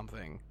loving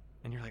something,"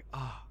 and you're like,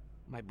 "Oh,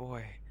 my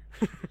boy."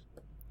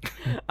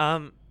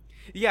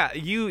 Yeah,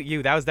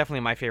 you. That was definitely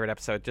my favorite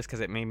episode, just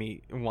because it made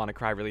me want to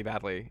cry really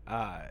badly.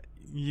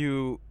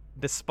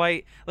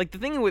 Despite like the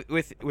thing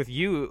with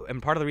you,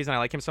 and part of the reason I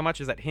like him so much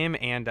is that him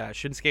and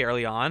Shinsuke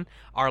early on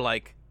are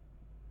like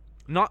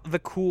not the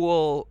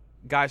cool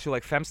guys who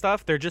like femme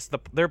stuff. They're just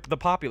they're the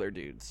popular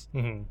dudes.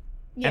 Mm-hmm.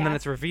 Yeah. And then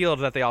it's revealed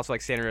that they also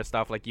like Sanrio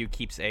stuff. Like, you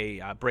keeps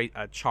a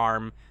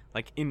charm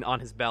like on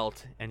his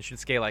belt, and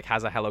Shinsuke like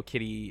has a Hello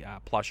Kitty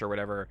plush or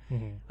whatever.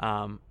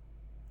 Mm-hmm.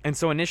 And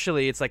so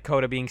initially it's like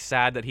Kota being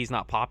sad that he's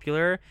not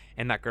popular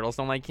and that girls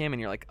don't like him, and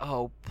you're like,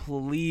 oh,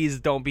 please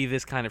don't be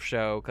this kind of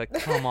show. Like,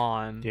 come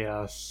on.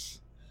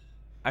 Yes.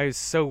 I was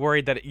so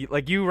worried that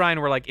like you, Ryan,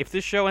 were like, if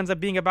this show ends up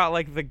being about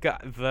like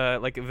the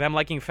like them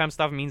liking femme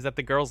stuff means that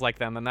the girls like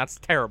them, then that's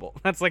terrible.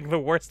 That's like the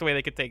worst way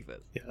they could take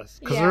this. Yes,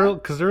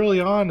 because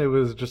early on it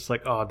was just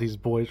like, oh, these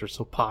boys are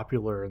so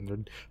popular and they're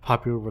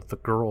popular with the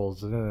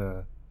girls.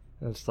 And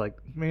it's like,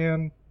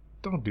 man,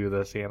 don't do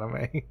this,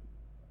 anime.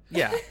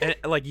 Yeah, and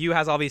like you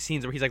has all these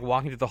scenes where he's like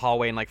walking through the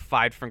hallway and like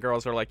 5 different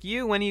girls are like,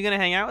 "You, when are you gonna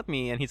hang out with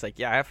me?" And he's like,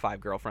 "Yeah, I have 5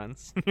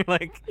 girlfriends." You're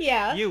like,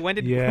 yeah. You, when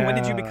did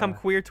you become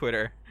queer?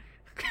 Twitter.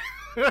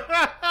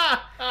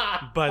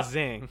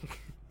 Buzzing.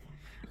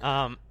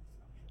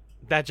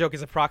 That joke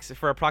is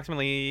for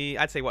approximately,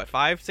 I'd say, what,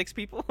 5-6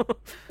 people.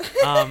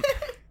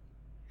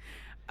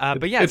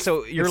 But yeah,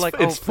 so you're like,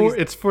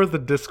 it's for the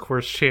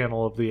discourse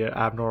channel of the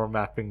Abnormal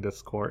Mapping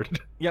Discord.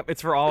 Yep,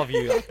 it's for all of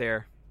you out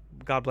there.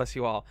 God bless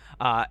you all.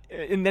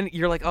 And then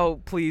you're like,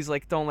 oh, please,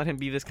 like, don't let him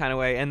be this kind of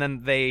way. And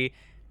then they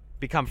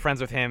become friends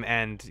with him,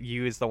 and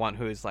you is the one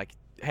who's like,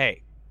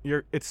 hey,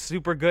 it's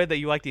super good that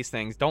you like these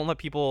things. Don't let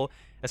people,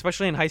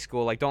 especially in high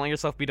school, like, don't let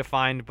yourself be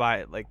defined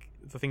by like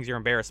the things you're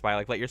embarrassed by.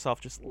 Like, let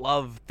yourself just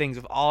love things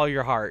with all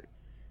your heart,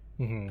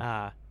 and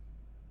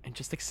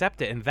just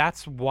accept it. And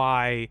that's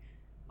why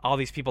all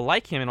these people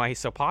like him and why he's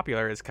so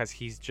popular is because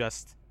he's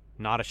just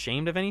not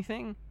ashamed of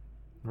anything.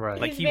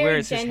 Right. Like, he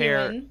wears his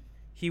hair.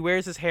 He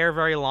wears his hair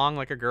very long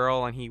like a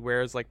girl, and he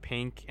wears like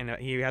pink, and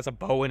he has a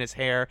bow in his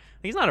hair.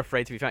 He's not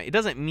afraid to be found. It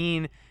doesn't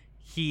mean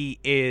he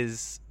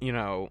is,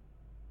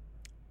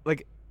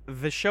 like,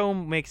 the show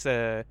makes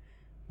a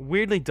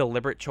weirdly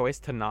deliberate choice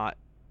to not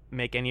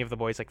make any of the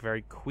boys like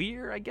very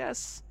queer, I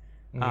guess.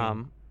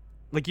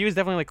 Like, you is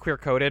definitely like queer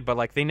coded, but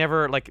like they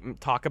never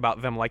like talk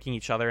about them liking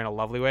each other in a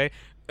lovely way,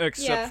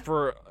 except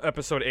for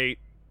episode 8,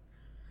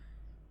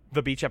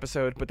 the beach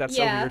episode. But that's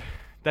so weird.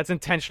 That's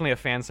intentionally a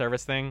fan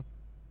service thing.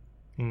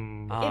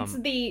 It's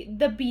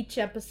the beach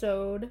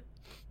episode.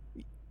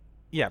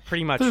 Yeah,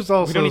 pretty much. There's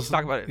also we don't need to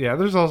talk about it. Yeah,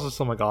 there's also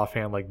some like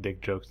offhand like dick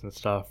jokes and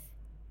stuff.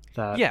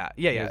 Yeah.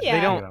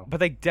 They don't, but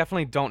they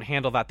definitely don't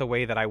handle that the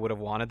way that I would have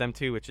wanted them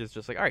to, which is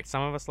just like, all right,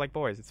 some of us like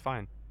boys, it's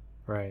fine.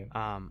 Right.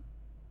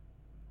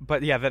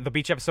 But yeah, the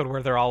beach episode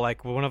where they're all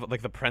like, one of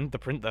like the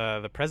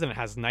president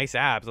has nice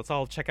abs. Let's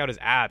all check out his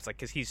abs, like,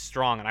 because he's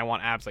strong and I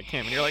want abs like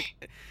him. And you're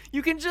like,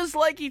 you can just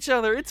like each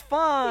other. It's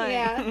fine.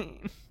 Yeah.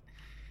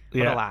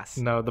 But alas.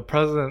 No, the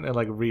president and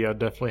like Rio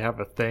definitely have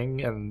a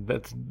thing, and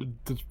that's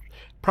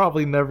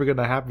probably never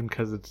gonna happen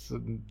because it's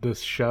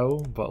this show.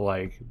 But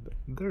like,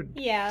 they're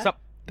So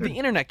the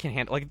internet can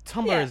handle, like,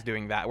 Tumblr is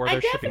doing that where they're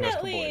shipping those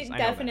boys. I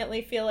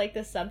definitely feel like the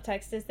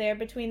subtext is there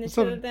between the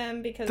two of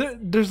them, because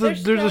there's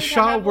a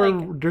shot where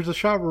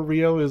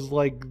Rio is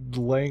like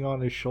laying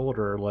on his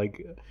shoulder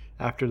like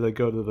after they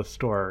go to the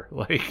store,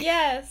 like,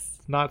 yes,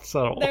 not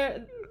subtle.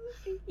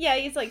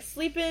 He's like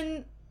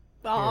sleeping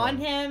on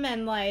him,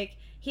 and like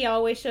he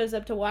always shows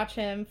up to watch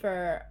him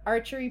for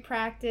archery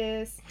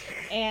practice.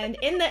 And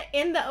in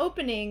the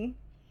opening,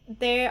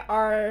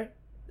 there's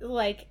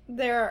like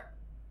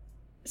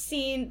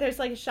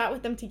a shot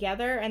with them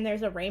together, and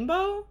there's a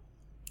rainbow.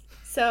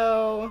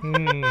 So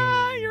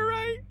you're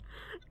right.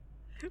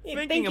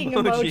 Thinking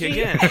emoji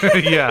again.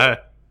 Yeah.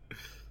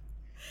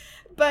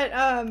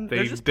 But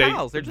they're just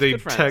pals. They're just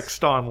good friends.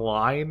 Text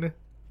online.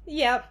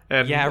 Yep.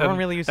 Everyone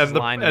really uses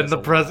Line. And the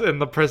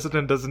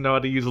president doesn't know how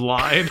to use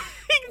Line.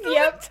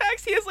 Yep.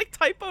 Text. He has like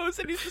typos,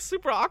 and he's just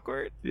super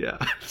awkward. Yeah,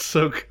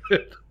 so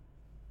good.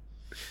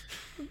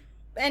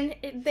 And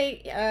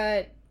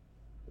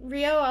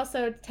Rio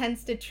also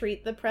tends to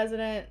treat the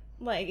president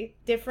like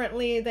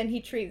differently than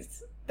he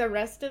treats the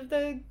rest of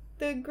the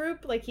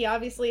group. Like, he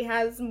obviously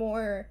has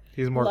more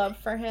love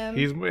for him.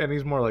 He's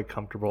more like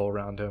comfortable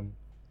around him.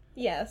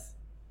 Yes.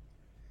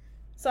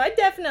 So I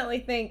definitely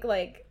think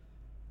like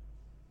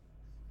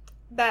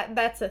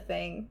that's a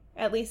thing,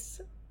 at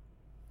least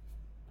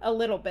a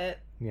little bit.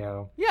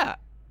 Yeah. Yeah.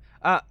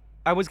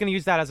 I was going to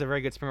use that as a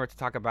very good springboard to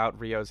talk about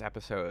Rio's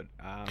episode.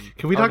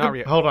 Can we talk?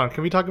 Hold on.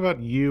 Can we talk about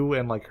you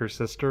and like her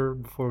sister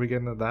before we get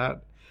into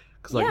that?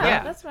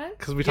 That's fine.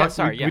 Because we talked.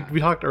 We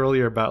talked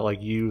earlier about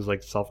like Yu's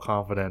like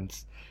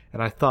self-confidence,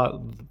 and I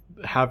thought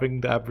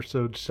having the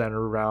episode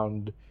center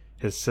around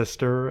his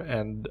sister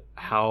and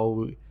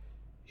how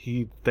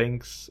he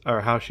thinks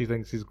or how she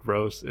thinks he's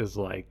gross is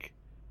like,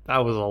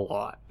 that was a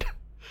lot.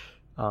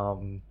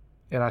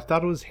 And I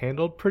thought it was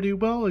handled pretty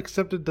well,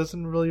 except it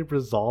doesn't really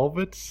resolve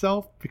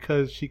itself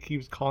because she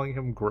keeps calling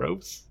him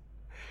gross.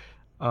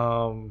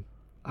 I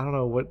don't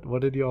know,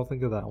 what did y'all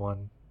think of that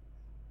one?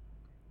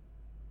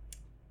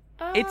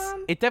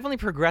 It definitely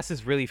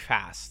progresses really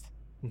fast.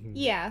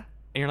 Yeah.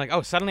 And you're like,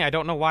 oh, suddenly I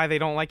don't know why they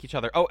don't like each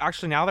other. Oh,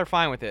 actually now they're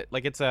fine with it.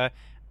 Like, it's I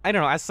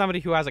don't know, as somebody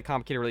who has a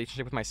complicated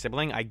relationship with my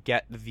sibling, I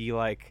get the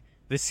like,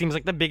 this seems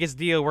like the biggest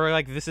deal. We're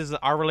like, this is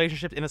our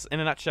relationship in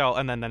a nutshell,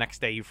 and then the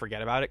next day you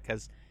forget about it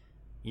because,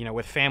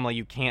 with family,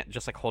 you can't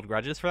just like hold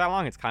grudges for that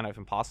long. It's kind of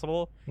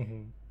impossible.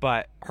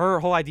 But her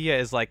whole idea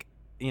is like,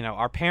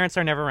 our parents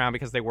are never around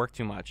because they work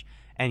too much,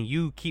 and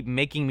you keep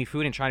making me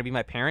food and trying to be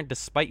my parent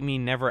despite me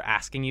never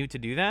asking you to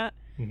do that.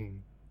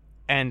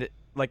 And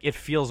like it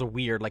feels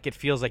weird. Like it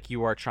feels like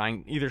you are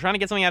either trying to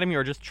get something out of me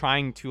or just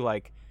trying to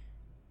like,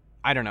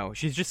 I don't know.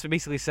 She just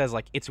basically says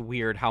like it's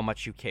weird how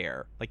much you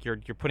care. Like you're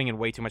putting in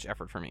way too much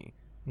effort for me,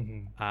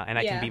 and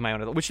I can be my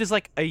own. Which is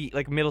like a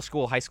middle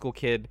school, high school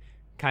kid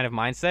kind of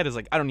mindset. Is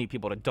like I don't need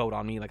people to dote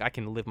on me. Like I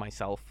can live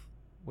myself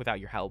without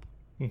your help.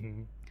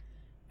 And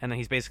then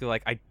he's basically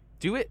like, I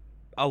do it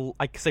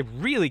because I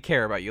really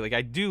care about you. Like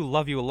I do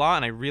love you a lot,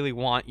 and I really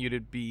want you to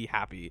be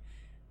happy,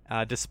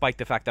 despite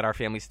the fact that our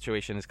family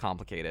situation is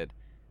complicated.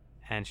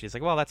 And she's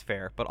like, well, that's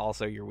fair, but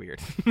also you're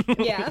weird.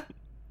 Yeah.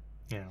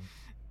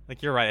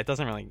 Like you're right. It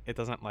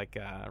doesn't like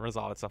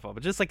resolve itself up.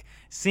 But just like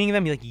seeing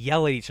them like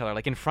yell at each other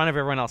like in front of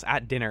everyone else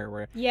at dinner,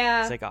 where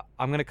it's like,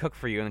 I'm gonna cook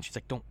for you, and then she's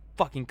like, don't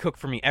fucking cook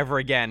for me ever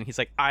again. And he's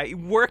like, I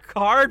work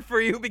hard for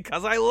you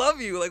because I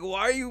love you. Like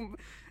why are you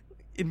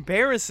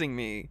embarrassing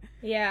me?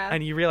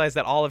 And you realize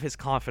that all of his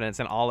confidence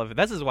and all of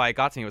this is why it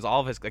got to me, was all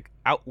of his like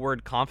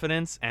outward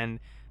confidence and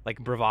like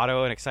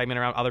bravado and excitement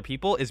around other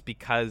people is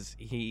because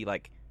he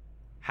like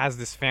has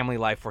this family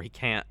life where he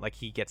can't, like,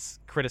 he gets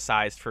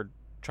criticized for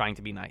trying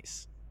to be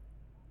nice.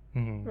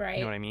 Right.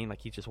 You know what I mean?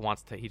 Like he just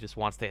wants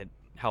to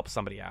help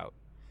somebody out.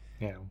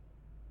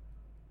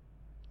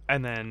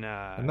 And then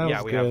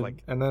we have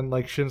like, and then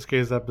like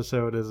Shinsuke's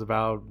episode is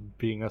about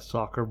being a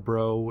soccer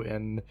bro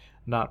and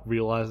not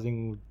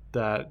realizing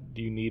that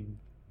you need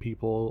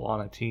people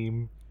on a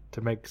team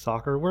to make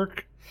soccer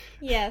work.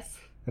 Yes.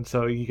 And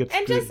so he gets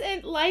just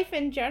in life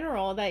in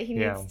general, that he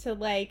needs to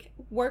like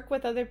work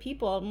with other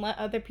people and let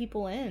other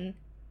people in.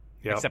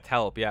 Accept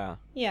help. Yeah.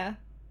 And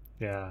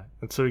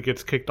so he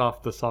gets kicked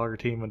off the soccer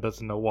team and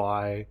doesn't know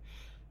why,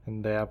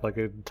 and they have like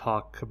a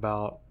talk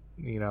about,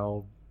 you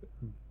know,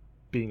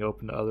 being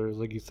open to others,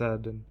 like you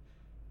said, and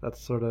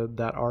that's sort of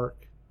that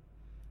arc.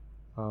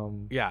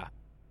 I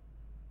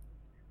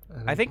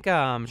think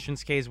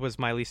Shinsuke's was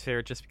my least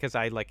favorite just because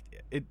I like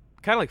it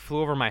kind of like flew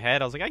over my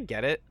head. I was like, I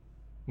get it.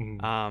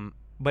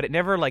 But it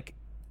never like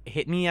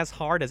hit me as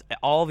hard as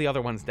all the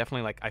other ones.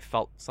 Definitely like I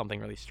felt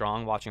something really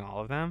strong watching all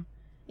of them.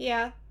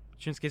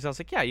 Shinsuke's, I was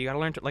like, yeah, you gotta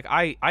learn to, like,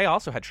 I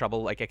also had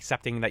trouble like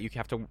accepting that you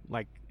have to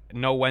like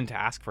know when to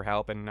ask for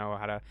help and know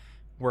how to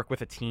work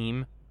with a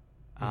team.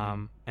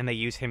 And they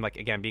use him like,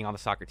 again, being on the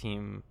soccer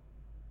team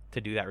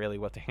to do that really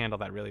well, to handle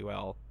that really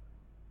well.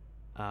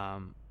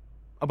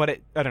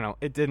 But I don't know,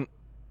 it didn't,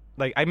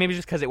 like, maybe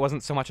just because it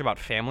wasn't so much about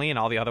family, and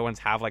all the other ones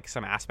have like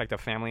some aspect of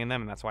family in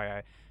them, and that's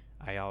why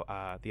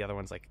I the other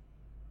ones like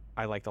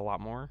I liked a lot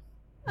more.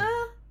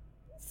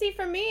 See,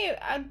 for me,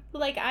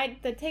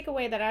 the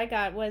takeaway that I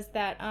got was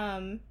that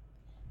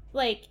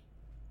like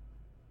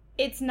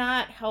it's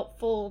not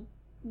helpful,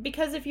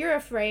 because if you're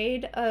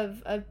afraid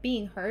of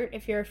being hurt,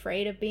 if you're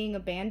afraid of being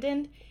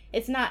abandoned,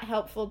 it's not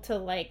helpful to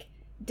like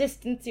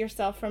distance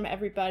yourself from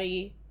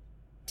everybody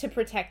to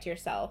protect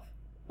yourself.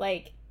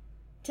 Like,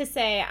 to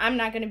say, I'm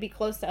not going to be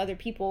close to other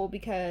people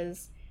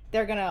because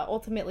they're going to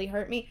ultimately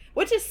hurt me,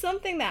 which is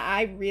something that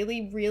I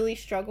really, really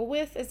struggle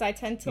with, is I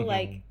tend to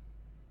like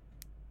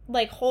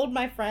hold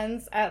my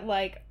friends at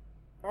like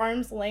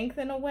arm's length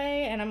in a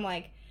way, and I'm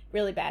like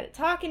really bad at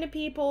talking to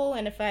people,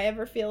 and if I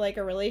ever feel like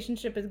a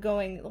relationship is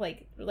going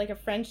like a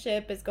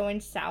friendship is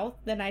going south,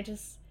 then I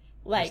just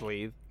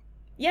leave.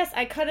 Yes,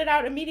 I cut it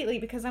out immediately,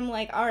 because I'm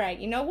like, all right,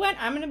 you know what?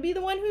 I'm going to be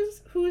the one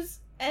who's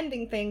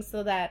ending things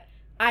so that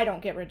I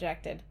don't get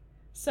rejected.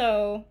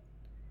 So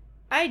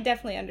I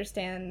definitely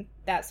understand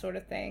that sort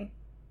of thing.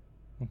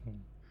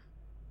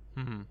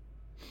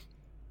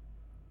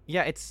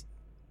 Yeah, it's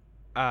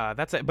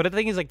that's it. But the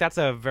thing is, like, that's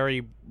a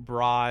very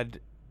broad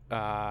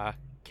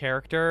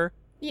character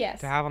to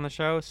have on the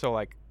show. So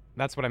like,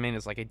 that's what I mean,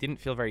 is like, it didn't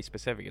feel very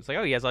specific. It's like,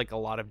 oh, he has like a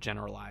lot of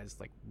generalized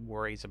like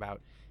worries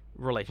about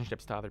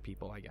relationships to other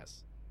people, I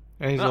guess.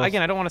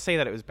 Again, I don't want to say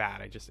that it was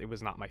bad. It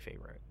was not my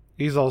favorite.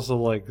 He's also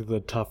like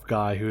the tough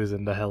guy who's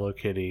into Hello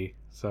Kitty,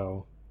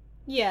 so.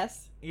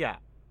 Yes. Yeah.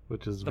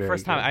 Which is the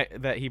first time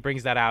that he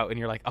brings that out, and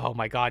you're like, oh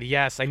my god,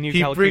 yes, I knew.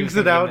 He brings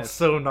it out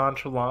so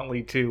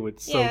nonchalantly too.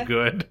 It's so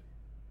good.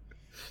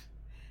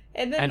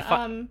 And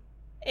then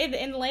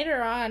and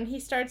later on, he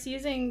starts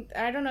using,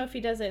 I don't know if he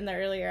does it in the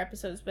earlier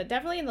episodes, but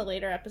definitely in the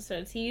later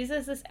episodes, he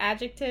uses this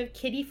adjective,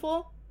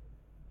 kittyful.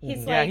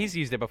 He's like, he's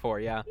used it before,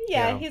 yeah.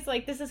 He's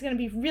like, this is going to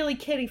be really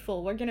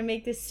kittyful. We're going to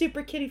make this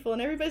super kittyful.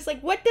 And everybody's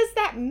like, what does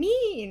that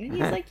mean? And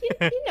he's like, you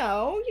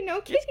know,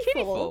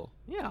 kittyful.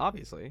 Yeah,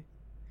 obviously.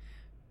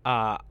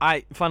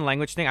 Fun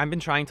language thing. I'm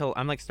starting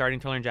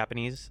to learn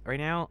Japanese right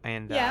now,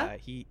 and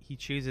he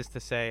chooses to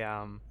say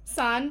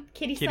san,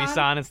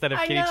 kitty-san instead of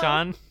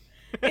kitty-chan.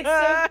 It's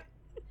so,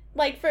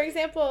 like, for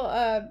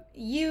example,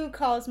 Yu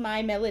calls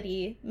my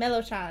melody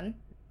Melo-chan.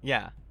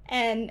 Yeah.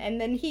 And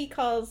then he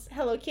calls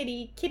Hello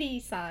Kitty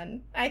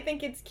Kitty-san. I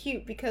think it's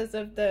cute because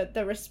of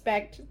the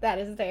respect that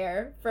is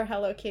there for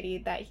Hello Kitty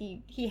that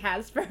he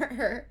has for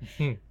her.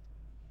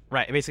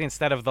 Right. Basically,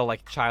 instead of the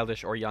like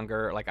childish or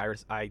younger, like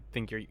I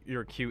think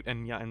you're cute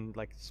and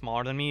like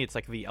smaller than me, it's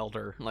like the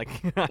elder. Like,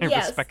 I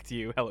respect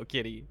you, Hello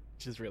Kitty,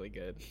 which is really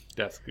good.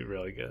 That's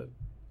really good.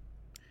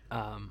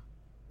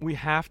 We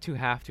have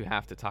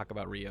to talk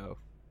about Rio.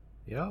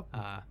 Yep.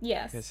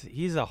 Yes. Because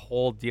he's a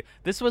whole deal.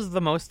 This was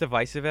the most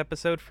divisive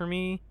episode for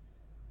me.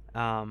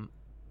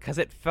 Because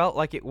it felt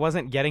like it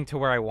wasn't getting to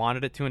where I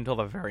wanted it to until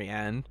the very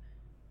end.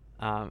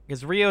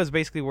 Because Rio is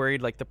basically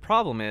worried, like, the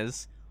problem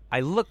is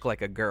I look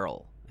like a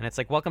girl. And it's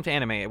like, welcome to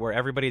anime, where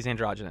everybody's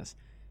androgynous.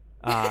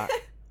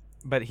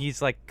 But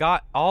he's, like,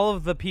 got all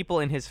of the people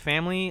in his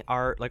family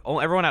are, like,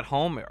 everyone at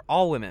home are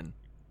all women.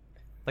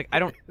 Like, I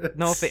don't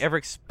know if they ever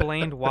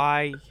explained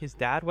why his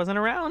dad wasn't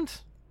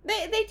around.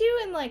 They do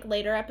in, like,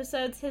 later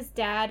episodes. His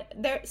dad,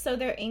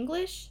 they're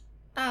English,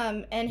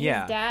 and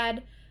his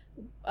dad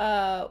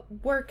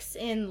works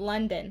in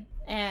London.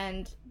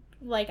 And,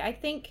 like,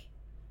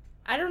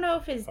 I don't know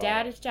if his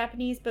dad is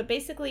Japanese, but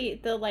basically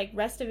the, like,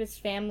 rest of his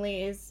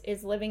family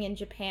is living in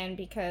Japan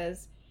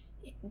because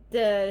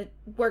the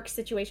work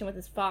situation with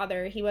his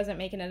father, he wasn't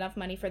making enough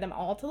money for them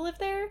all to live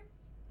there.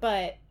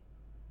 But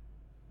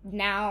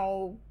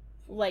now,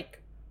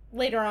 like,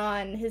 later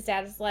on, his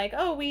dad is like,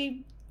 oh,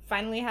 we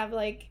finally have,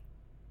 like,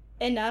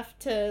 enough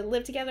to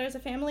live together as a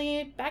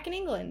family back in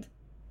England.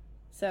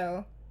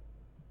 So,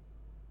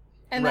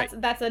 and right.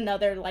 that's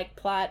another, like,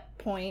 plot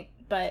point,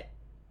 but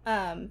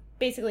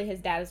basically his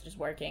dad is just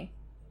working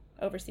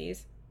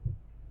overseas.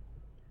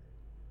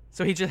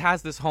 So he just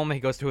has this home that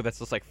he goes to that's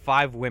just, like,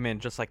 5 women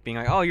just, like, being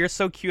like, oh, you're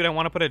so cute, I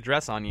want to put a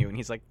dress on you. And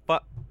he's like,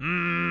 but,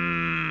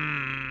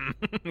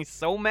 he's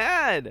so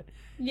mad.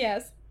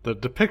 Yes. The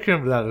depiction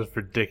of that is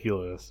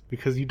ridiculous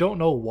because you don't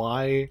know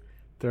why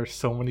there's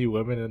so many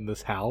women in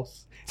this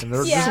house, and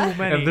they're so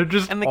many, and they're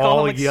just and they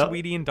call him, like,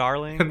 sweetie and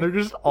darling, and they're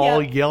just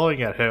all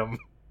yelling at him.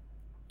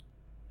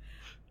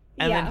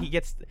 And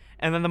then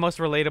and then the most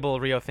relatable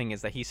Rio thing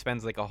is that he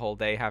spends, like, a whole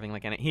day having,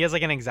 like, he has,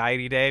 like, an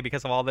anxiety day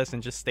because of all this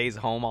and just stays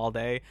home all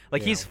day.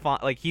 Like, he's fine,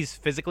 like, he's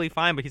physically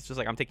fine, but he's just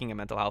like, I'm taking a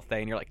mental health day,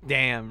 and you're like,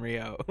 damn,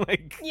 Rio.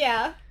 Like,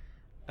 yeah,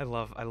 I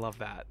love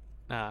that,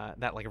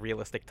 that, like,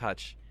 realistic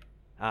touch.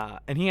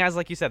 And he has,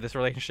 like you said, this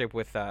relationship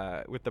with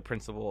the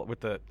principal,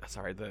 the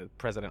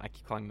president. I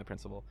keep calling him the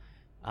principal.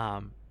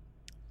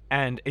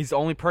 And he's the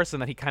only person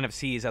that he kind of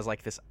sees as,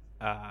 like, this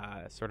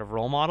sort of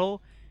role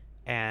model.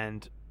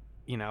 And,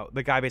 you know,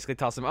 the guy basically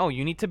tells him, oh,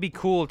 you need to be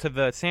cool to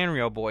the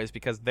Sanrio boys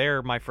because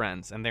they're my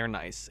friends and they're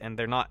nice and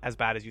they're not as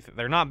bad as you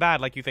they're not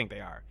bad like you think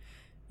they are.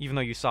 Even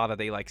though you saw that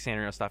they like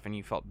Sanrio stuff and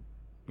you felt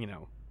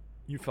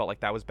like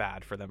that was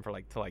bad for them to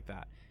like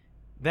that.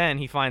 Then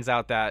he finds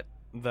out that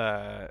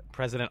the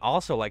president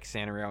also likes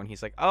Sanrio, and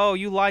he's like, oh,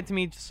 you lied to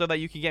me just so that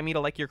you could get me to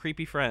like your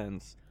creepy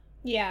friends.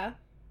 Yeah.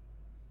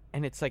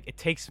 And it's like, it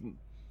takes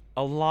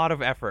a lot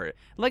of effort.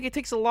 Like, it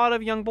takes a lot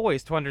of young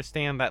boys to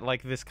understand that,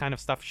 like, this kind of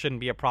stuff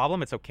shouldn't be a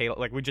problem. It's okay.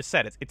 Like we just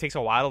said, it takes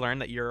a while to learn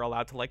that you're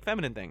allowed to like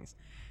feminine things.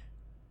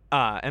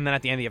 And then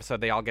at the end of the episode,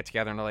 they all get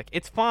together and they're like,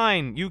 it's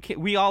fine.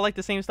 We all like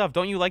the same stuff.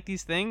 Don't you like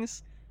these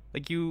things?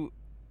 Like, you,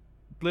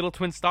 Little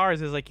Twin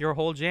Stars is like your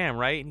whole jam,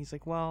 right? And he's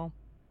like, well,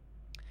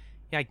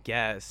 yeah, I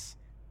guess.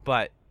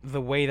 But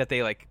the way that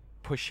they, like,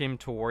 push him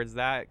towards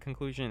that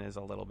conclusion is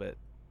a little bit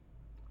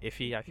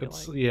iffy, I feel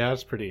like. Yeah,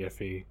 it's pretty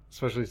iffy.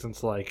 Especially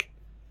since, like,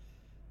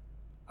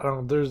 I don't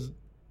know, there's,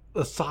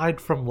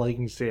 aside from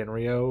liking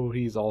Sanrio,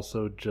 he's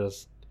also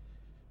just,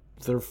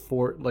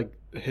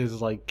 his,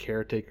 like,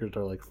 caretakers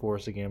are, like,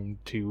 forcing him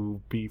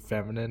to be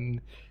feminine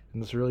in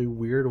this really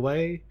weird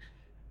way.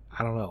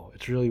 I don't know.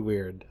 It's really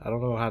weird. I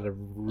don't know how to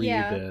read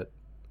it.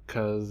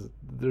 Because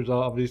there's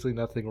obviously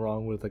nothing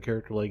wrong with a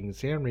character liking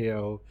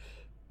Sanrio,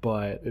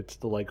 but it's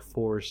the, like,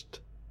 forced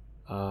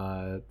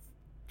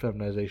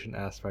feminization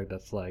aspect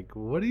that's like,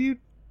 what do?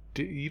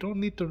 You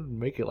don't need to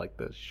make it like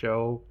this,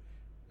 show.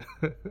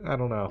 I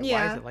don't know.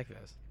 Yeah. Why is it like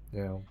this?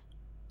 Yeah.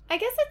 I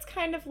guess it's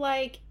kind of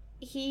like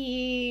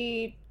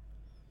he...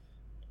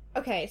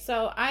 Okay,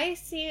 so I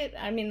see it,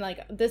 I mean,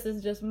 like, this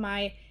is just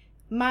my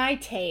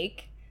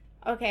take.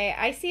 Okay,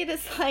 I see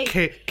this, like...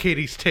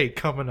 Katie's take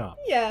coming up.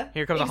 Yeah.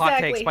 Here comes a hot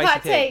take, spicy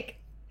hot take.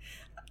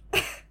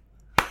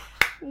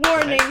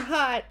 Warning,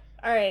 hot.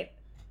 All right.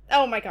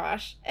 Oh my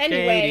gosh.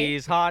 Anyway,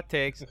 Katie's hot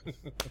takes.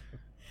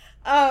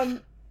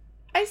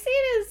 I see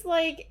it as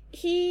like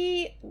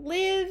he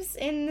lives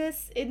in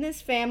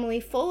this family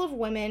full of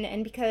women,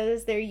 and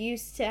because they're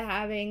used to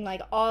having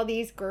like all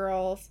these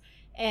girls,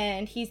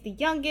 and he's the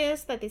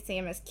youngest, that they see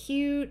him as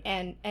cute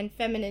and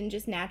feminine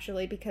just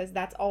naturally because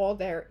that's all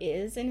there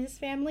is in his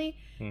family.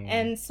 Mm-hmm.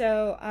 And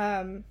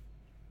so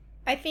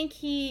I think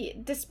he,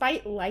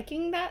 despite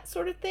liking that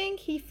sort of thing,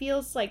 he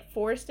feels like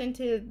forced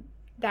into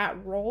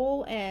that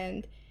role,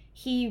 and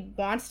he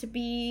wants to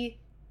be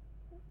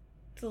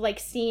like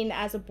seen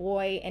as a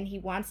boy, and he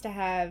wants to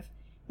have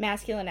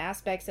masculine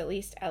aspects, at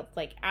least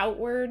like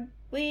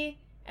outwardly.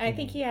 And I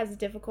think he has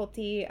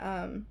difficulty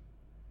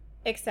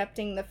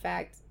accepting the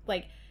fact,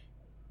 like,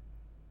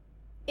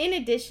 in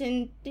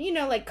addition, you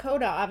know, like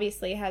Koda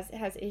obviously has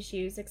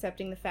issues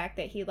accepting the fact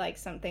that he likes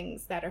some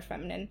things that are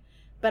feminine,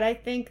 but I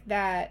think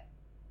that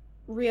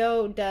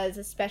Rio does,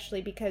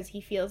 especially because he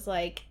feels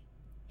like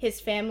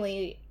his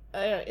family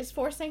is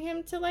forcing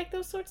him to like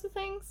those sorts of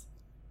things.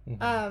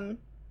 Mm-hmm.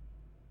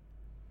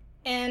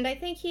 And I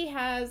think he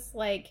has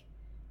like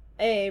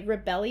a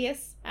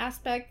rebellious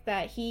aspect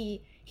that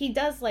he he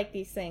does like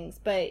these things,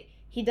 but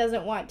he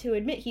doesn't want to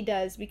admit he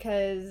does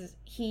because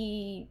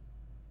his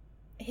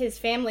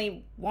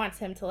family wants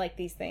him to like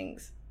these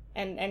things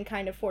and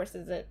kind of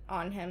forces it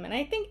on him. And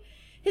I think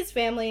his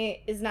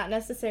family is not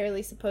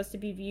necessarily supposed to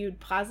be viewed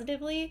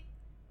positively.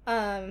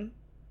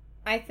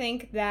 I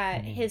think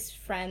that his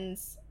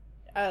friends,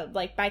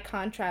 like by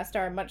contrast,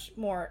 are a much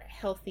more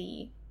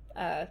healthy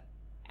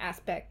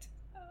aspect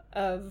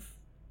of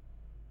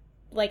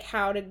like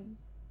how to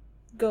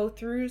go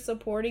through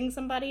supporting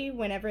somebody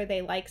whenever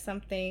they like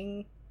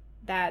something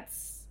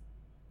that's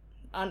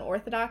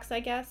unorthodox, I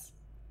guess.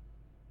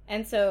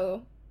 And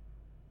so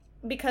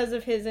because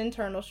of his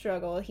internal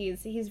struggle,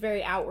 he's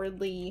very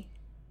outwardly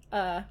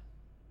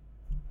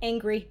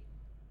angry.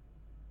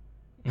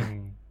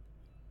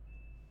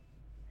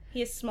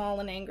 He is small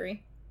and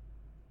angry.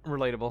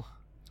 Relatable.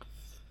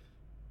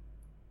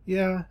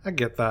 Yeah, I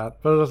get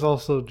that. But it's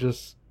also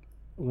just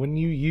when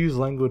you use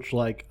language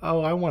like,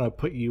 "Oh, I want to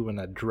put you in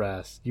a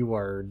dress," you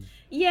are.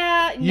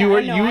 Yeah,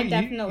 I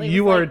definitely.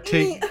 You are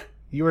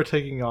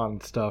taking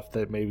on stuff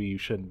that maybe you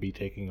shouldn't be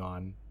taking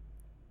on.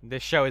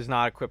 This show is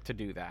not equipped to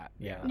do that.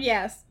 Yeah.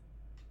 Yes.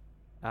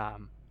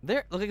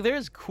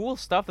 There's cool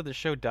stuff that the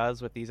show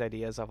does with these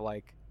ideas of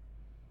like,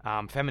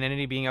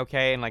 femininity being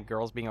okay and like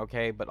girls being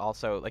okay, but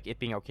also like it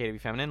being okay to be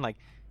feminine. Like,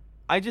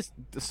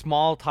 the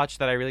small touch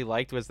that I really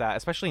liked was that,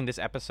 especially in this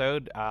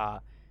episode,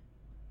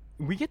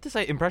 we get this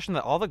impression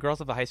that all the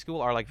girls of the high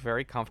school are like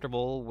very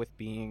comfortable with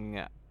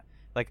being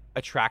like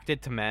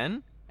attracted to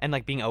men and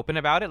like being open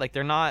about it. Like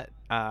they're not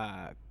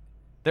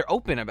they're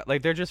open about,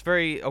 like they're just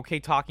very okay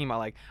talking about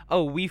like,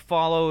 oh, we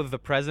follow the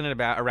president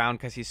around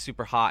because he's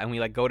super hot and we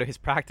like go to his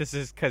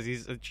practices because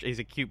he's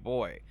a cute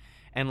boy.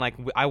 And like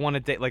I want to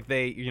date, like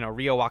they,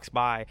 Rio walks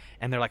by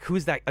and they're like,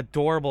 who's that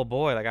adorable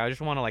boy? Like I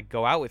just want to like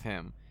go out with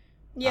him.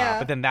 Yeah.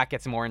 But then that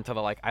gets more into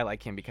the like, I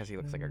like him because he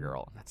looks like a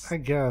girl. I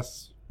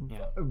guess.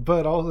 Yeah.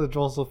 But it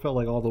also felt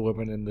like all the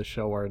women in the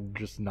show are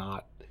just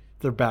not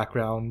their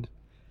background.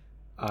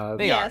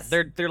 They are.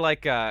 They're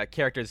like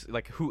characters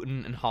like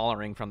hooting and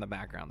hollering from the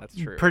background. That's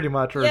true. Pretty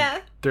much. Or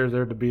they're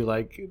there to be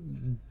like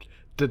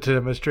to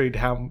demonstrate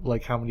how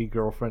many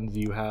girlfriends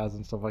you has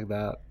and stuff like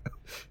that.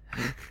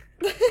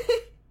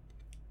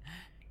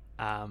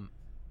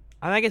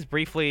 I guess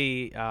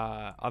briefly,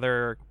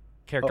 other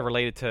character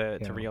related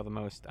to Rio the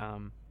most,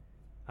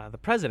 the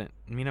president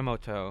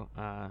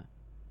Minamoto.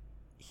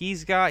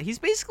 He's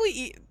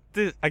basically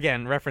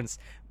again reference.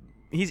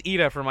 He's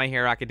Ida from My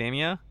Hero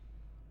Academia.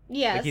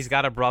 Yes. Like he's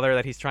got a brother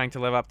that he's trying to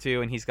live up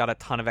to, and he's got a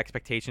ton of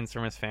expectations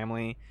from his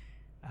family.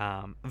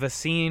 The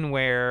scene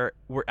where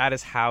we're at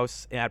his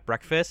house at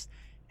breakfast,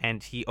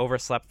 and he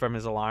overslept from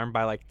his alarm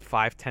by like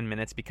 5-10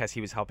 minutes because he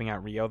was helping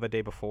out Rio the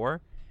day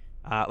before.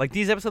 Like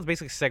these episodes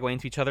basically segue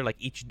into each other. Like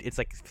it's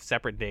like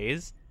separate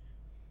days,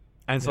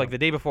 and so like the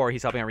day before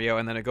he's helping out Rio,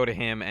 and then I go to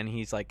him and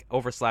he's like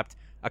overslept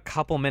a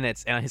couple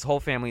minutes, and his whole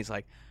family's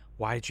like,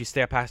 "Why did you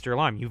stay up past your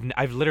alarm?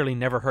 I've literally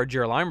never heard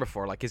your alarm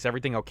before. Like, is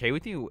everything okay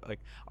with you? Like,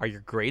 are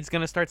your grades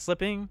gonna start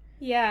slipping?"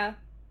 Yeah.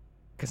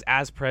 Because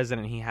as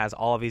president, he has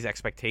all of these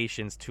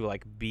expectations to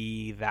like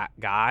be that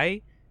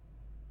guy.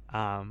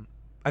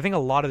 I think a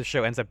lot of the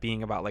show ends up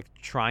being about like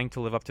trying to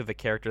live up to the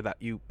character that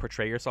you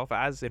portray yourself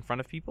as in front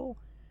of people.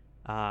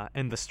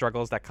 And the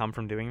struggles that come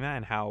from doing that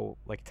and how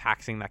like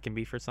taxing that can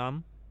be for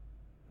some.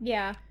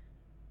 Yeah.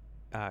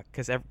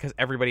 Because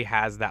everybody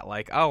has that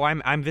like, oh,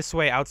 I'm this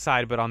way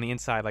outside, but on the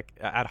inside, like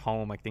at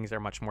home, like things are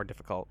much more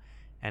difficult.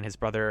 And his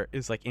brother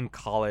is like in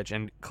college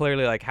and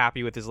clearly like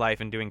happy with his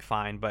life and doing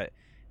fine, but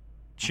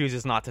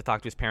chooses not to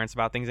talk to his parents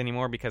about things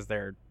anymore because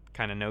they're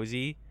kind of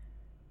nosy.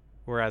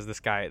 Whereas this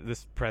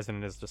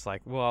president is just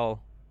like,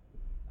 well,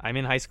 I'm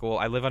in high school,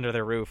 I live under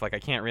their roof, like I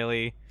can't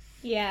really.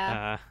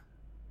 Yeah.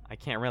 I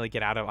can't really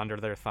get out of under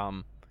their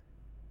thumb,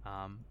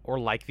 or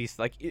like these.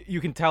 Like you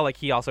can tell, like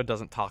he also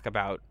doesn't talk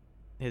about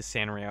his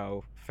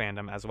Sanrio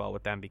fandom as well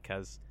with them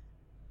because,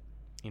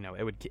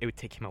 it would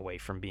take him away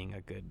from being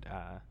a good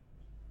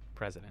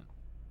president.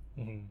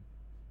 Mm-hmm.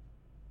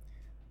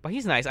 But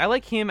he's nice. I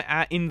like him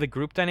in the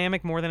group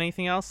dynamic more than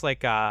anything else.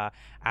 Like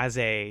as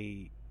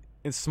a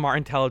smart,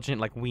 intelligent,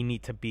 like we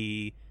need to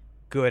be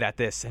good at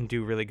this and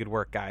do really good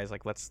work, guys.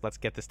 Like let's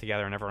get this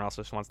together, and everyone else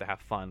just wants to have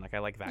fun. Like I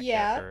like that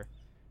character.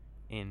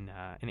 In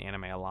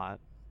anime a lot,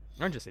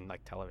 or just in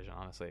like television,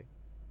 honestly.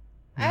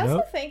 I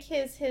also think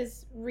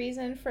his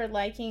reason for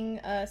liking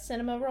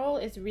Cinema Roll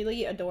is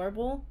really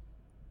adorable.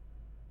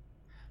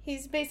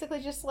 He's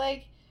basically just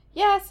like,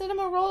 yeah,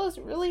 Cinema Roll is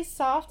really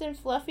soft and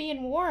fluffy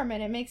and warm,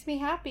 and it makes me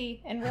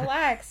happy and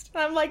relaxed.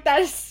 I'm like,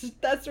 that's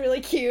really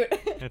cute.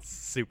 It's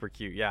super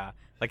cute, yeah.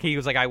 Like he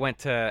was like, I went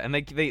to, and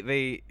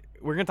they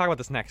we're gonna talk about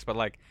this next, but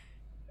like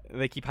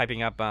they keep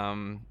hyping up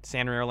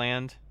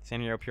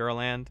Sanrio Pure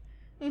Land.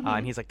 Mm-hmm.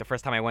 And he's like, the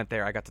first time I went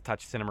there, I got to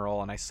touch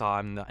Cinnamoroll, and I saw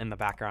him in the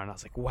background. And I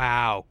was like,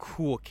 wow,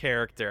 cool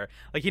character.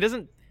 Like, he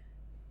doesn't...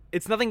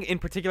 It's nothing in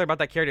particular about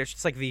that character. It's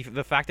just like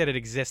the fact that it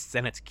exists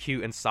and it's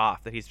cute and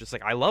soft. That he's just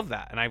like, I love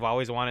that. And I've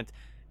always wanted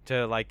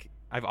to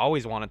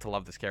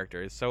love this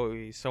character. It's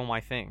so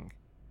my thing.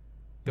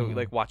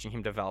 like watching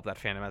him develop that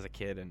fandom as a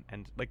kid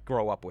and like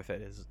grow up with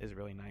it is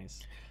really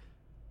nice.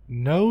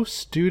 No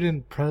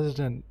student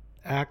president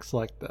acts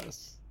like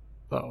this,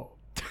 though.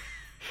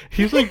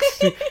 He's like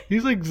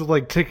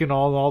taking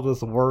all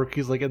this work.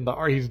 He's like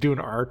he's doing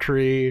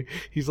archery.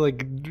 He's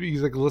like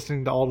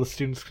listening to all the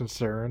students'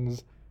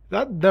 concerns.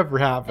 That never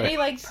happens. And he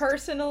like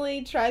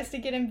personally tries to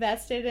get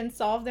invested and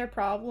solve their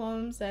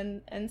problems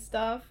and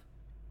stuff.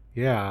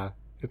 Yeah.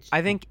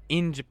 I think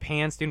in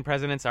Japan, student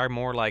presidents are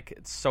more like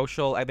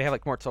social. They have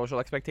like more social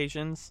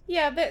expectations.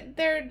 Yeah,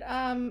 they're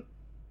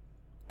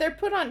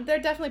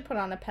definitely put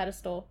on a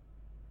pedestal.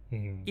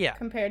 Yeah.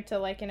 Compared to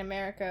like in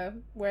America,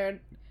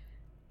 where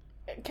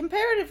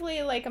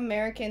comparatively, like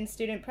American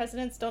student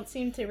presidents don't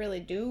seem to really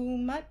do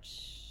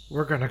much.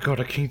 We're gonna go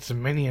to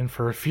Kingston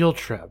for a field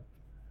trip.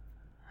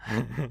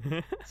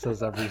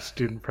 Says every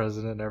student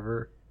president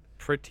ever.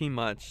 Pretty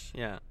much,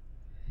 yeah.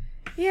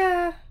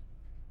 Yeah.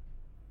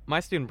 My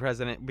student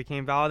president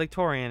became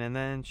valedictorian, and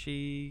then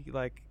she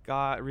like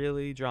got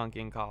really drunk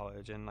in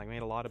college and like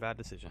made a lot of bad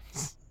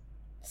decisions.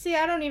 See,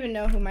 I don't even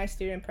know who my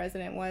student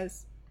president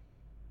was.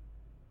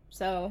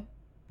 So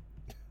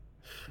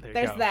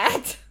there's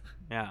that.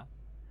 Yeah.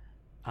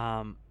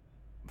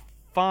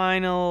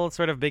 Final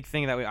sort of big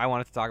thing that I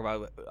wanted to talk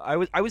about.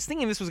 I was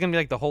thinking this was gonna be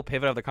like the whole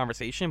pivot of the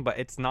conversation, but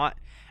it's not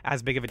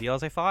as big of a deal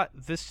as I thought.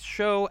 This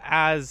show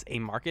as a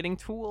marketing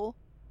tool,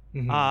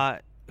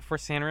 for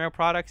Sanrio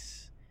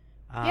products.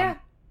 Yeah.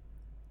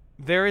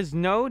 There is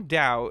no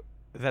doubt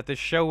that the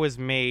show was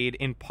made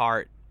in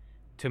part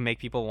to make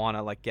people want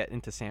to like get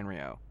into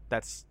Sanrio.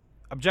 That's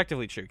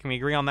objectively true. Can we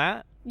agree on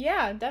that?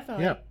 Yeah,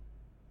 definitely. Yeah.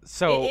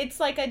 So it's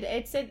like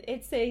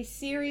it's a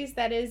series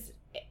that is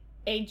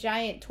a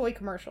giant toy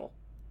commercial.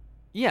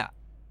 Yeah,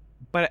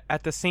 but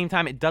at the same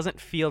time, it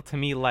doesn't feel to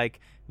me like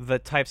the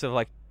types of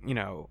like, you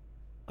know,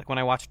 like when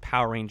I watched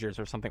Power Rangers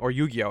or something, or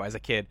Yu-Gi-Oh as a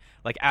kid,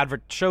 like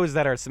shows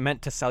that are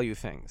meant to sell you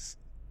things.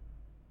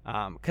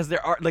 Because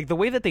there are like the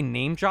way that they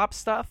name drop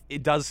stuff,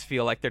 it does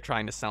feel like they're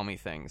trying to sell me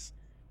things.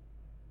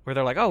 Where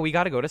they're like, oh, we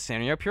got to go to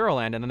Sanrio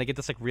Puroland, and then they get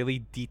this like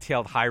really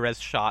detailed high-res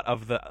shot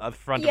of the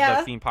front of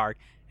the theme park,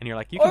 and you're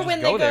like, you can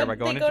just go there by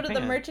going to Japan. They go to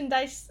the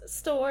merchandise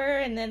store,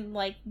 and then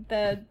like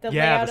the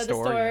layout of the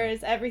store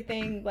is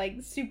everything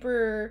like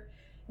super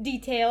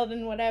detailed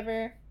and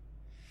whatever.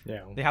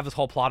 Yeah. They have this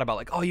whole plot about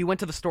like, oh, you went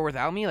to the store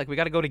without me? Like, we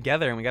got to go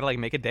together, and we got to like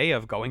make a day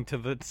of going to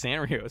the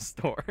Sanrio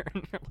store.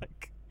 And you're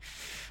like,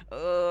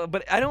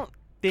 but I don't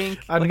think.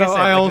 I like know.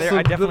 I said,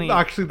 I definitely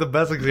actually the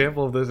best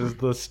example of this is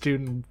the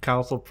student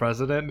council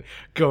president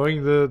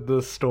going to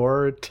the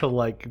store to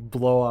like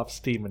blow off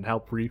steam and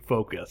help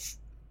refocus.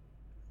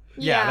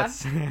 Yeah.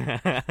 That's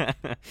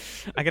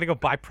I gotta go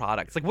buy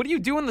products. Like, what do you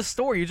do in the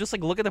store? You just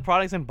like look at the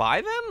products and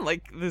buy them?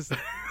 Like this.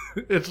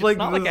 It's like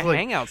not like a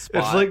hangout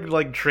spot. It's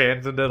like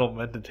transcendental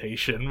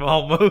meditation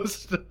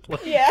almost.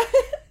 Yeah.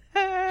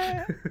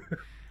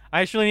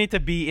 I actually need to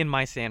be in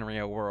my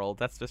Sanrio world.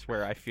 That's just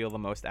where I feel the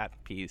most at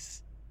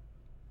peace.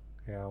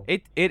 Yeah.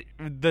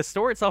 The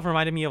store itself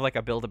reminded me of like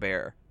a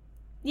Build-A-Bear.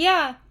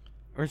 Yeah.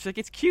 Where it's like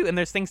it's cute and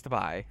there's things to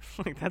buy.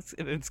 Like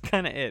it's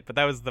kind of it. But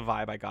that was the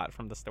vibe I got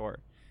from the store.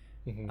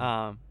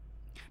 Mm-hmm.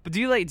 But do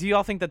you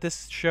all think that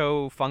this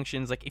show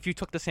functions like if you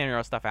took the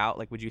Sanrio stuff out,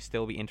 like would you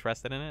still be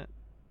interested in it?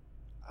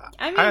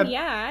 I mean,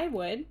 I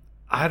would.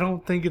 I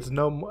don't think it's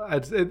no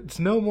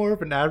more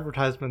of an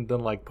advertisement than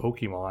like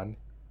Pokemon.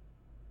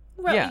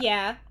 Well,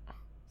 yeah.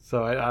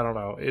 So I don't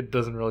know. It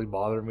doesn't really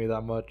bother me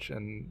that much,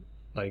 and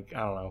like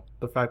I don't know,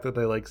 the fact that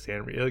they like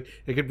Sanrio, like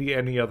it could be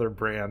any other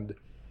brand.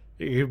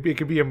 It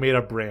could be a made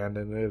up brand,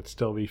 and it'd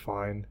still be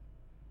fine.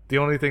 The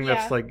only thing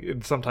that's like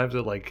sometimes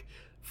it like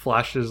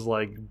flashes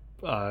like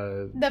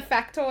the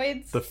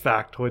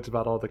factoids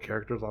about all the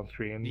characters on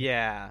screen.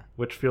 Yeah,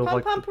 which feels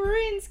like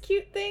Pompompurin's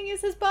cute thing is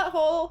his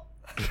butthole.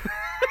 You're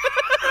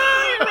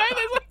right.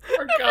 I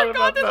forgot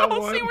about that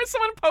whole scene where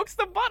someone pokes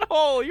the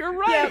butthole. You're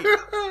right.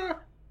 Yeah.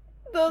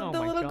 The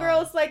little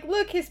girl's like,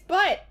 look, his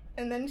butt,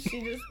 and then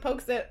she just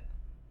pokes it.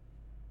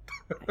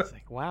 It's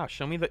like, wow,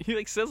 show me the. He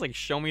like says like,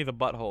 show me the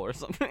butthole or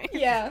something.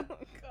 Yeah. Oh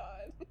God.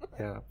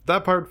 Yeah,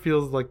 that part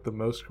feels like the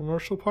most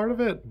commercial part of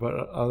it, but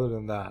other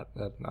than that,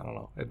 I don't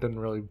know. It didn't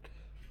really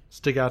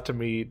stick out to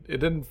me. It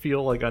didn't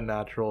feel like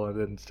unnatural. It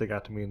didn't stick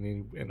out to me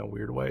in a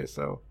weird way,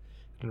 so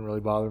it didn't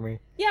really bother me.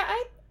 Yeah,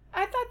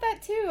 I thought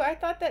that too. I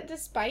thought that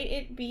despite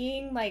it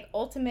being like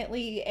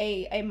ultimately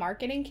a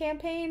marketing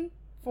campaign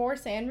for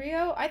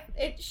Sanrio,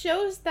 it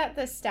shows that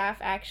the staff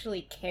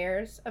actually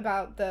cares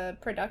about the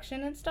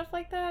production and stuff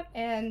like that,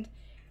 and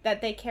that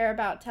they care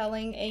about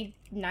telling a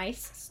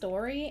nice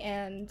story.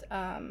 And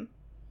I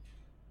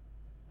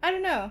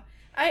don't know.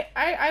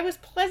 I was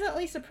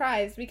pleasantly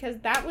surprised because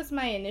that was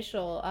my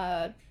initial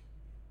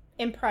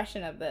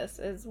impression of this.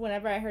 Is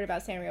whenever I heard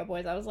about Sanrio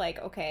Boys, I was like,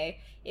 okay,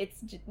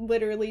 it's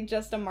literally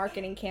just a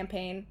marketing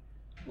campaign,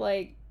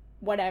 like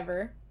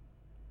whatever.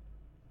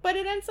 But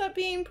it ends up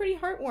being pretty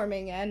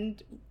heartwarming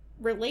and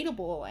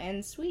relatable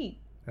and sweet.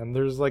 And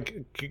there's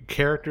like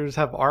characters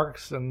have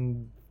arcs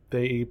and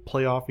they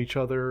play off each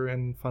other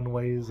in fun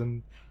ways,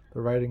 and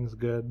the writing's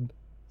good.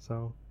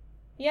 So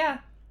yeah.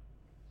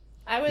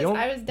 I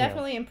was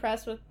definitely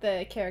impressed with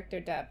the character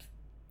depth.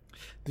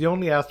 The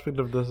only aspect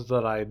of this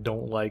that I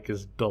don't like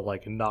is the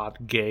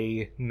not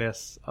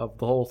gayness of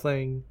the whole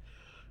thing,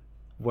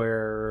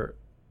 where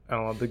I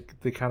don't know,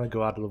 they kind of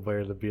go out of the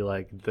way to be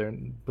like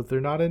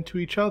they're not into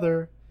each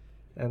other,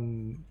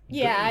 and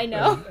yeah, I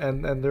know,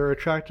 and they're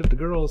attracted to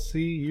girls.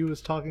 See, you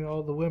was talking to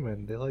all the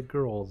women. They like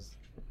girls.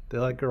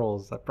 I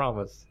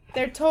promise.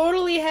 They're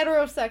totally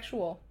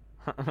heterosexual.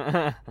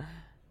 And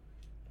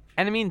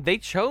I mean, they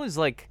chose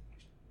they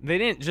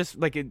didn't just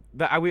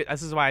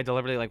this is why I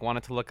deliberately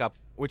wanted to look up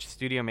which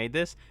studio made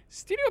this.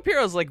 Studio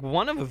Pierrot is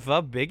one of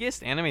the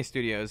biggest anime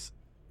studios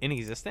in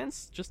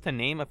existence. Just to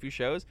name a few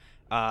shows: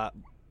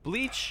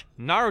 Bleach,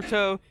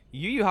 Naruto,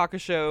 Yu Yu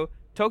Hakusho,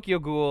 Tokyo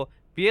Ghoul,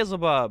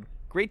 Beelzebub,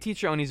 Great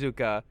Teacher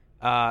Onizuka,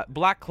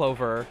 Black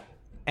Clover,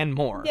 and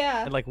more.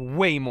 Yeah. And,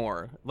 way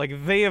more.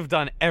 They have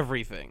done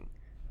everything.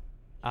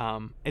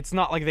 It's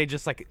not like they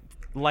just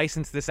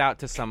licensed this out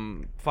to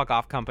some fuck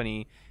off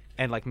company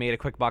and made a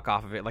quick buck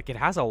off of it. It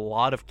has a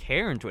lot of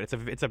care into it.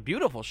 It's a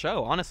beautiful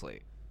show,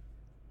 honestly.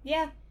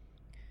 Yeah.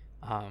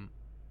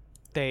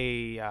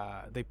 They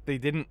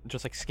didn't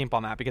just skimp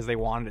on that because they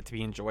wanted it to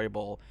be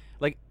enjoyable.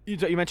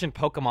 You mentioned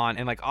Pokemon,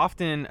 and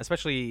often,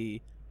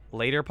 especially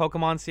later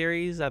Pokemon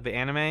series of the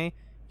anime,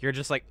 you're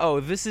just oh,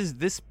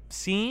 this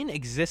scene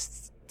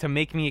exists to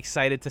make me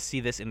excited to see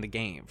this in the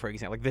game. For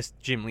example, this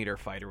gym leader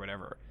fight or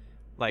whatever.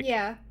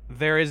 Yeah.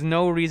 There is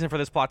no reason for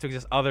this plot to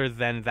exist other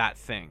than that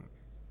thing,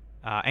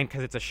 and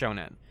because it's a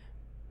shonen.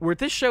 Where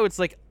this show, it's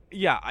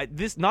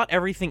not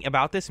everything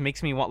about this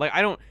makes me want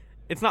I don't.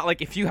 It's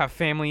not if you have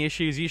family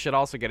issues, you should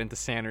also get into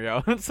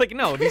Sanrio. It's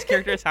no, these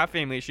characters have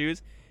family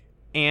issues,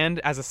 and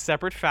as a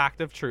separate fact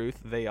of truth,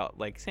 they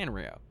like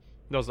Sanrio.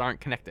 Those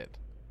aren't connected.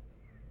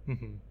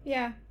 Mm-hmm.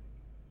 Yeah.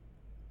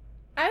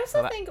 I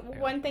also think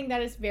one thing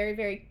that is very,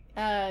 very,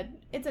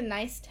 it's a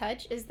nice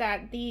touch is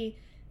that the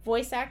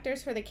voice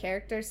actors for the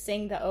characters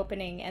sing the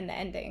opening and the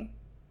ending.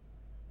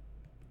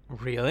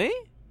 Really?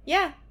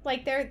 Yeah,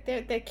 they're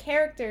the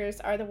characters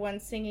are the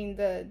ones singing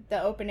the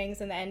openings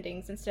and the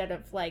endings instead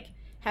of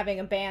having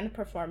a band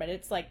perform it.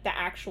 It's the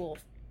actual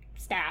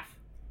staff.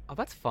 Oh,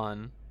 that's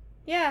fun.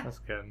 Yeah. That's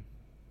good.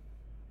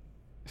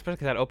 Especially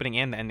because that opening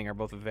and the ending are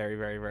both very,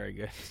 very, very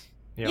good.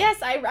 Yep.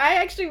 Yes, I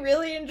actually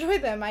really enjoy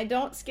them. I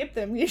don't skip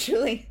them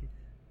usually.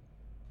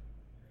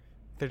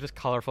 They're just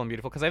colorful and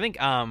beautiful. Because I think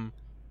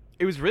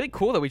it was really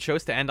cool that we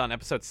chose to end on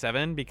episode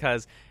 7,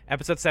 because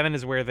episode 7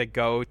 is where they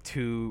go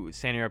to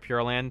Sanrio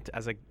Pure Land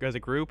as a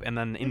group, and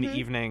then in the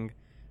evening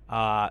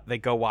they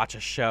go watch a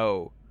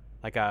show,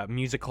 a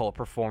musical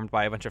performed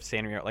by a bunch of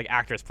Sanrio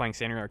actors playing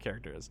Sanrio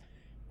characters,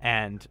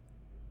 and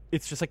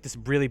it's just this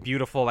really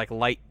beautiful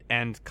light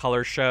and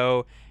color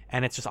show,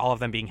 and it's just all of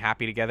them being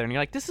happy together, and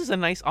you're this is a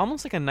nice,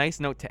 almost a nice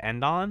note to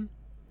end on.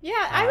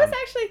 Yeah, I was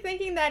actually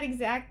thinking that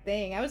exact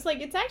thing. I was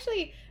it's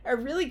actually a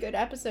really good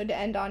episode to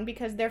end on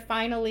because they're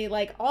finally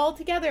all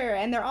together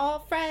and they're all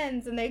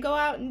friends and they go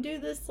out and do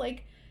this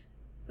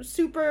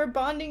super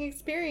bonding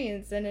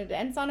experience, and it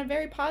ends on a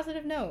very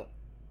positive note.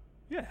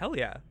 Yeah, hell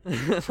yeah.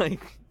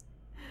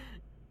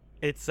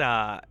 It's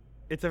a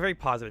very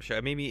positive show.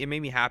 It made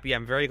me happy.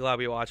 I'm very glad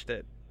we watched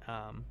it.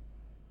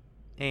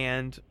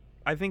 And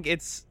I think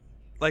it's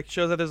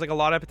shows that there's a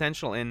lot of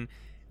potential in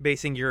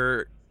basing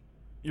your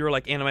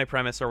anime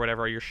premise or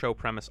whatever, your show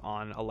premise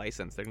on a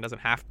license. There doesn't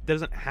have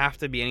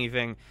to be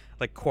anything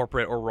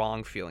corporate or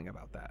wrong feeling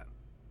about that.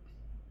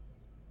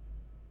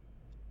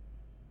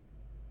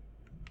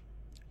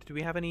 Do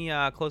we have any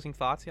closing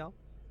thoughts, y'all?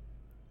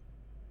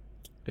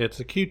 It's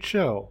a cute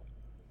show.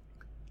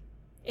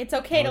 It's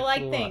okay to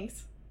like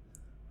things.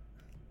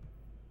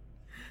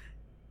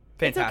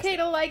 Fantastic. It's okay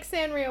to like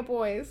Sanrio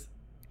boys.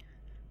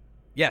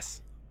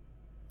 Yes.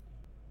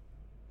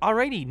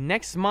 Alrighty,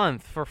 next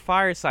month for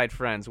Fireside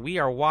Friends, we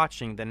are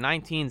watching the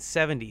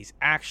 1970s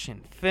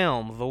action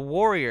film, The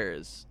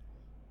Warriors.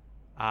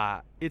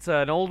 It's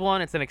an old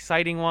one. It's an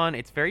exciting one.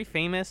 It's very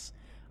famous.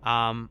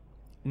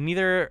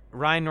 Neither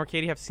Ryan nor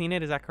Katie have seen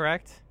it. Is that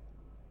correct?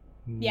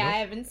 Yeah, I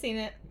haven't seen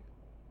it.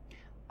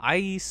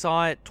 I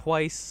saw it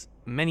twice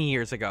many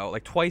years ago,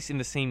 twice in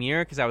the same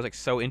year, because I was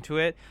so into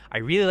it. I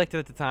really liked it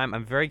at the time.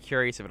 I'm very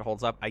curious if it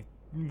holds up. I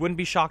wouldn't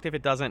be shocked if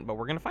it doesn't, but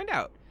we're going to find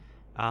out.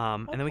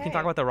 And then we can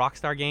talk about the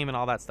Rockstar game and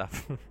all that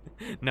stuff.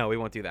 No, we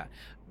won't do that.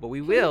 But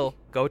we will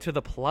go to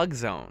the plug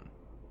zone,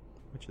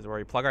 which is where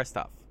we plug our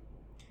stuff.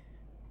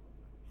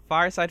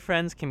 Fireside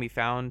Friends can be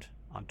found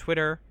on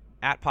Twitter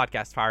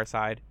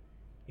 @PodcastFireside.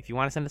 If you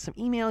want to send us some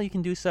email, you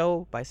can do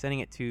so by sending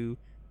it to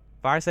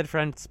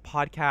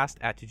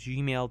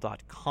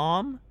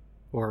firesidefriendspodcast@gmail.com.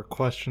 Or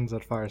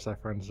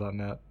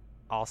questions@firesidefriends.net.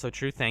 Also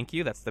true, thank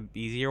you. That's the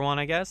easier one,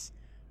 I guess.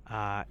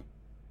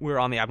 We're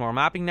on the Abnormal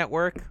Mapping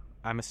Network.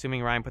 I'm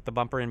assuming Ryan put the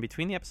bumper in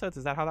between the episodes.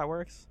 Is that how that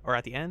works? Or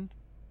at the end?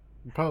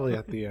 Probably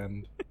at the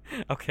end.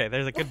 Okay,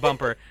 there's a good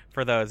bumper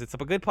for those. It's a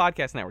good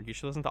podcast network. You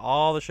should listen to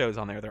all the shows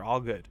on there. They're all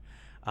good.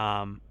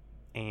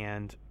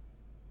 And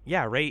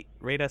yeah, rate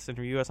us and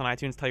review us on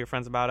iTunes. Tell your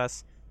friends about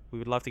us. We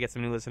would love to get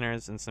some new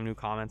listeners and some new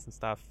comments and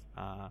stuff.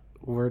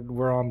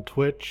 We're on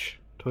Twitch,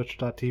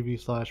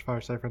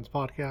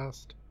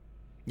 twitch.tv/FiresideFriendsPodcast.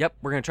 Yep,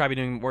 we're gonna try to be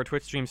doing more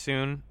Twitch streams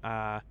soon.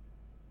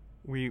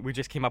 We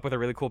just came up with a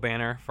really cool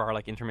banner for our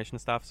like intermission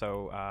stuff,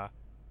 so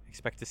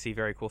expect to see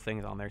very cool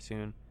things on there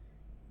soon.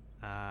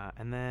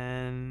 And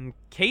then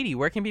Katie,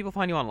 where can people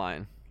find you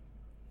online?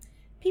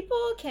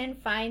 People can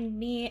find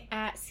me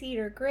at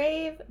Cedar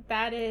Grave.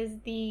 That is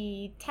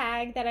the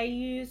tag that I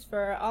use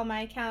for all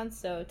my accounts.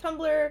 So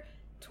Tumblr,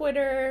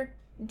 Twitter,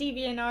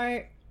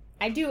 DeviantArt.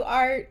 I do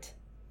art,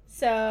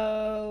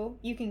 so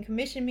you can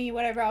commission me,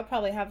 whatever. I'll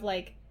probably have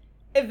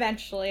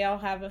eventually I'll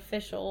have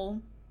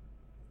official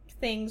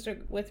things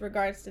with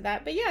regards to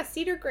that. But yeah,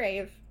 Cedar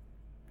Grave.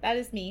 That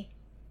is me.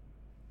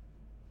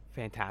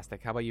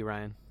 Fantastic. How about you,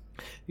 Ryan?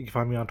 You can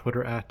find me on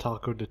Twitter at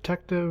Taco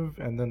Detective,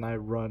 and then I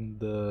run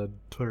the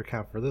Twitter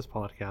account for this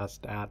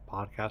podcast at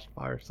Podcast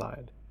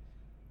Fireside.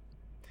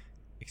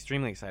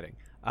 Extremely exciting.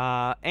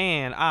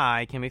 And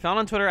I can be found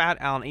on Twitter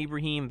at Alan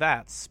Ibrahim.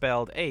 That's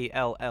spelled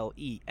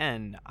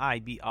ALLENIBRAHIM.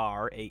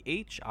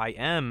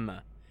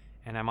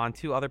 And I'm on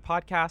 2 other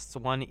podcasts.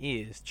 One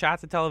is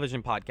Chat's a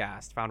Television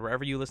Podcast, found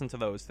wherever you listen to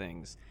those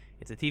things.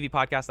 It's a TV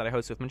podcast that I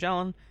host with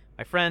Magellan,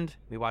 my friend.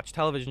 We watch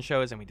television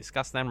shows and we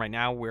discuss them. Right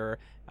now we're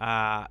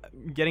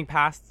getting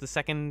past the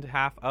second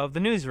half of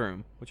The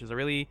Newsroom, which is a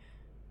really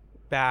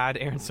bad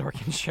Aaron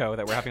Sorkin show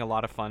that we're having a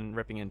lot of fun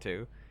ripping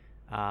into.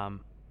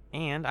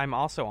 And I'm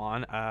also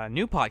on a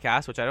new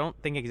podcast, which I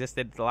don't think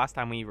existed the last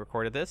time we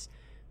recorded this,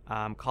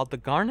 called The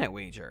Garnet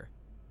Wager,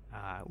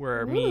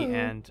 where me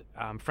and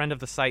friend of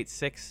the site,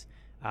 Six,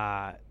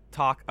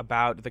 talk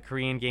about the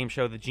Korean game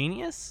show The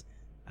Genius.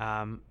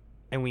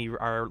 And we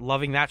are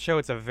loving that show.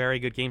 It's a very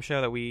good game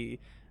show that we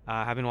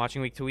have been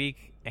watching week to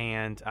week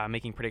and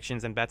making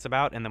predictions and bets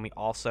about. And then we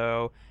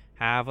also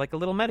have a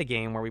little meta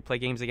game where we play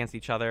games against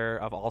each other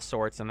of all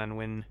sorts and then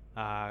win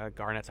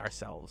garnets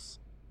ourselves.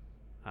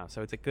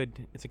 So it's a good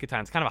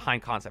time. It's kind of a high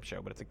concept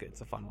show, but it's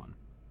a fun one.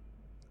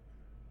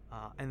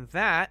 And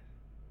that,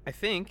 I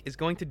think, is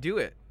going to do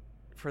it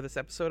for this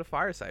episode of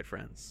Fireside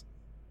Friends.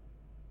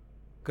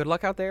 Good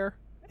luck out there,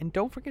 and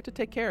don't forget to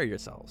take care of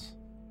yourselves.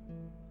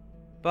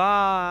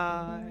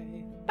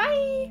 Bye.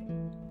 Bye.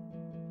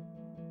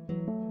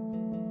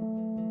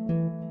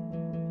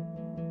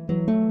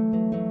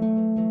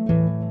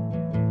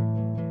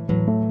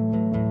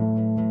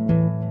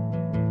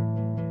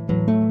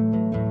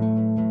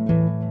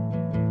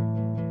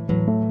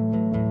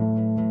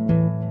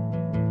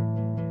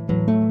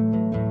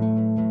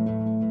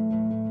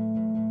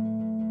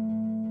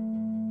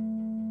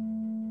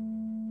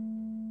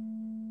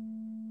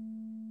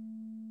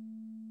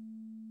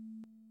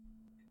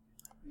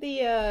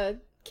 The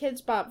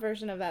Kidz Bop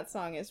version of that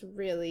song is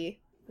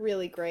really,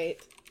 really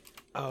great.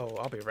 Oh,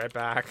 I'll be right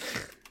back.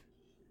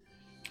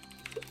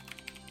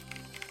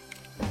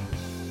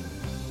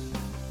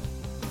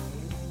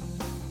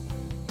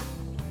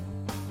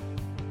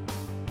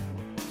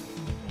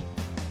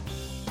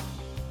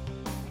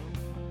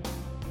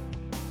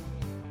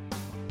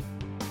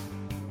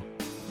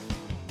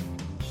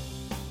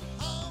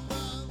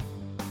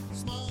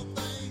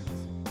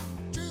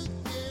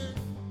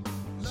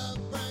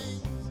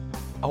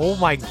 Oh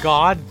my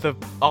god,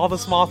 all the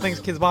small things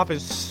Kidz Bop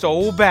is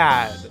so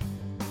bad.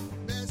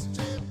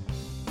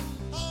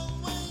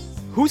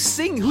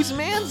 Whose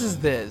mans is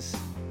this?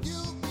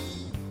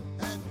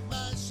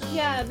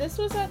 Yeah, this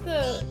was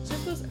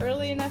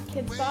early enough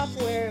Kidz Bop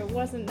where it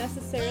wasn't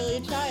necessarily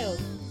a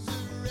child.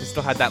 It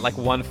still had that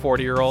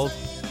 140-year-old.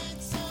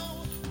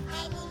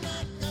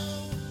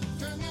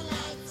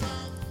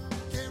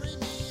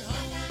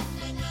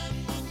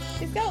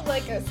 He's got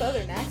a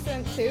southern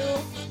accent too.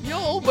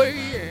 You'll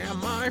be in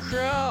my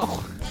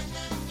show.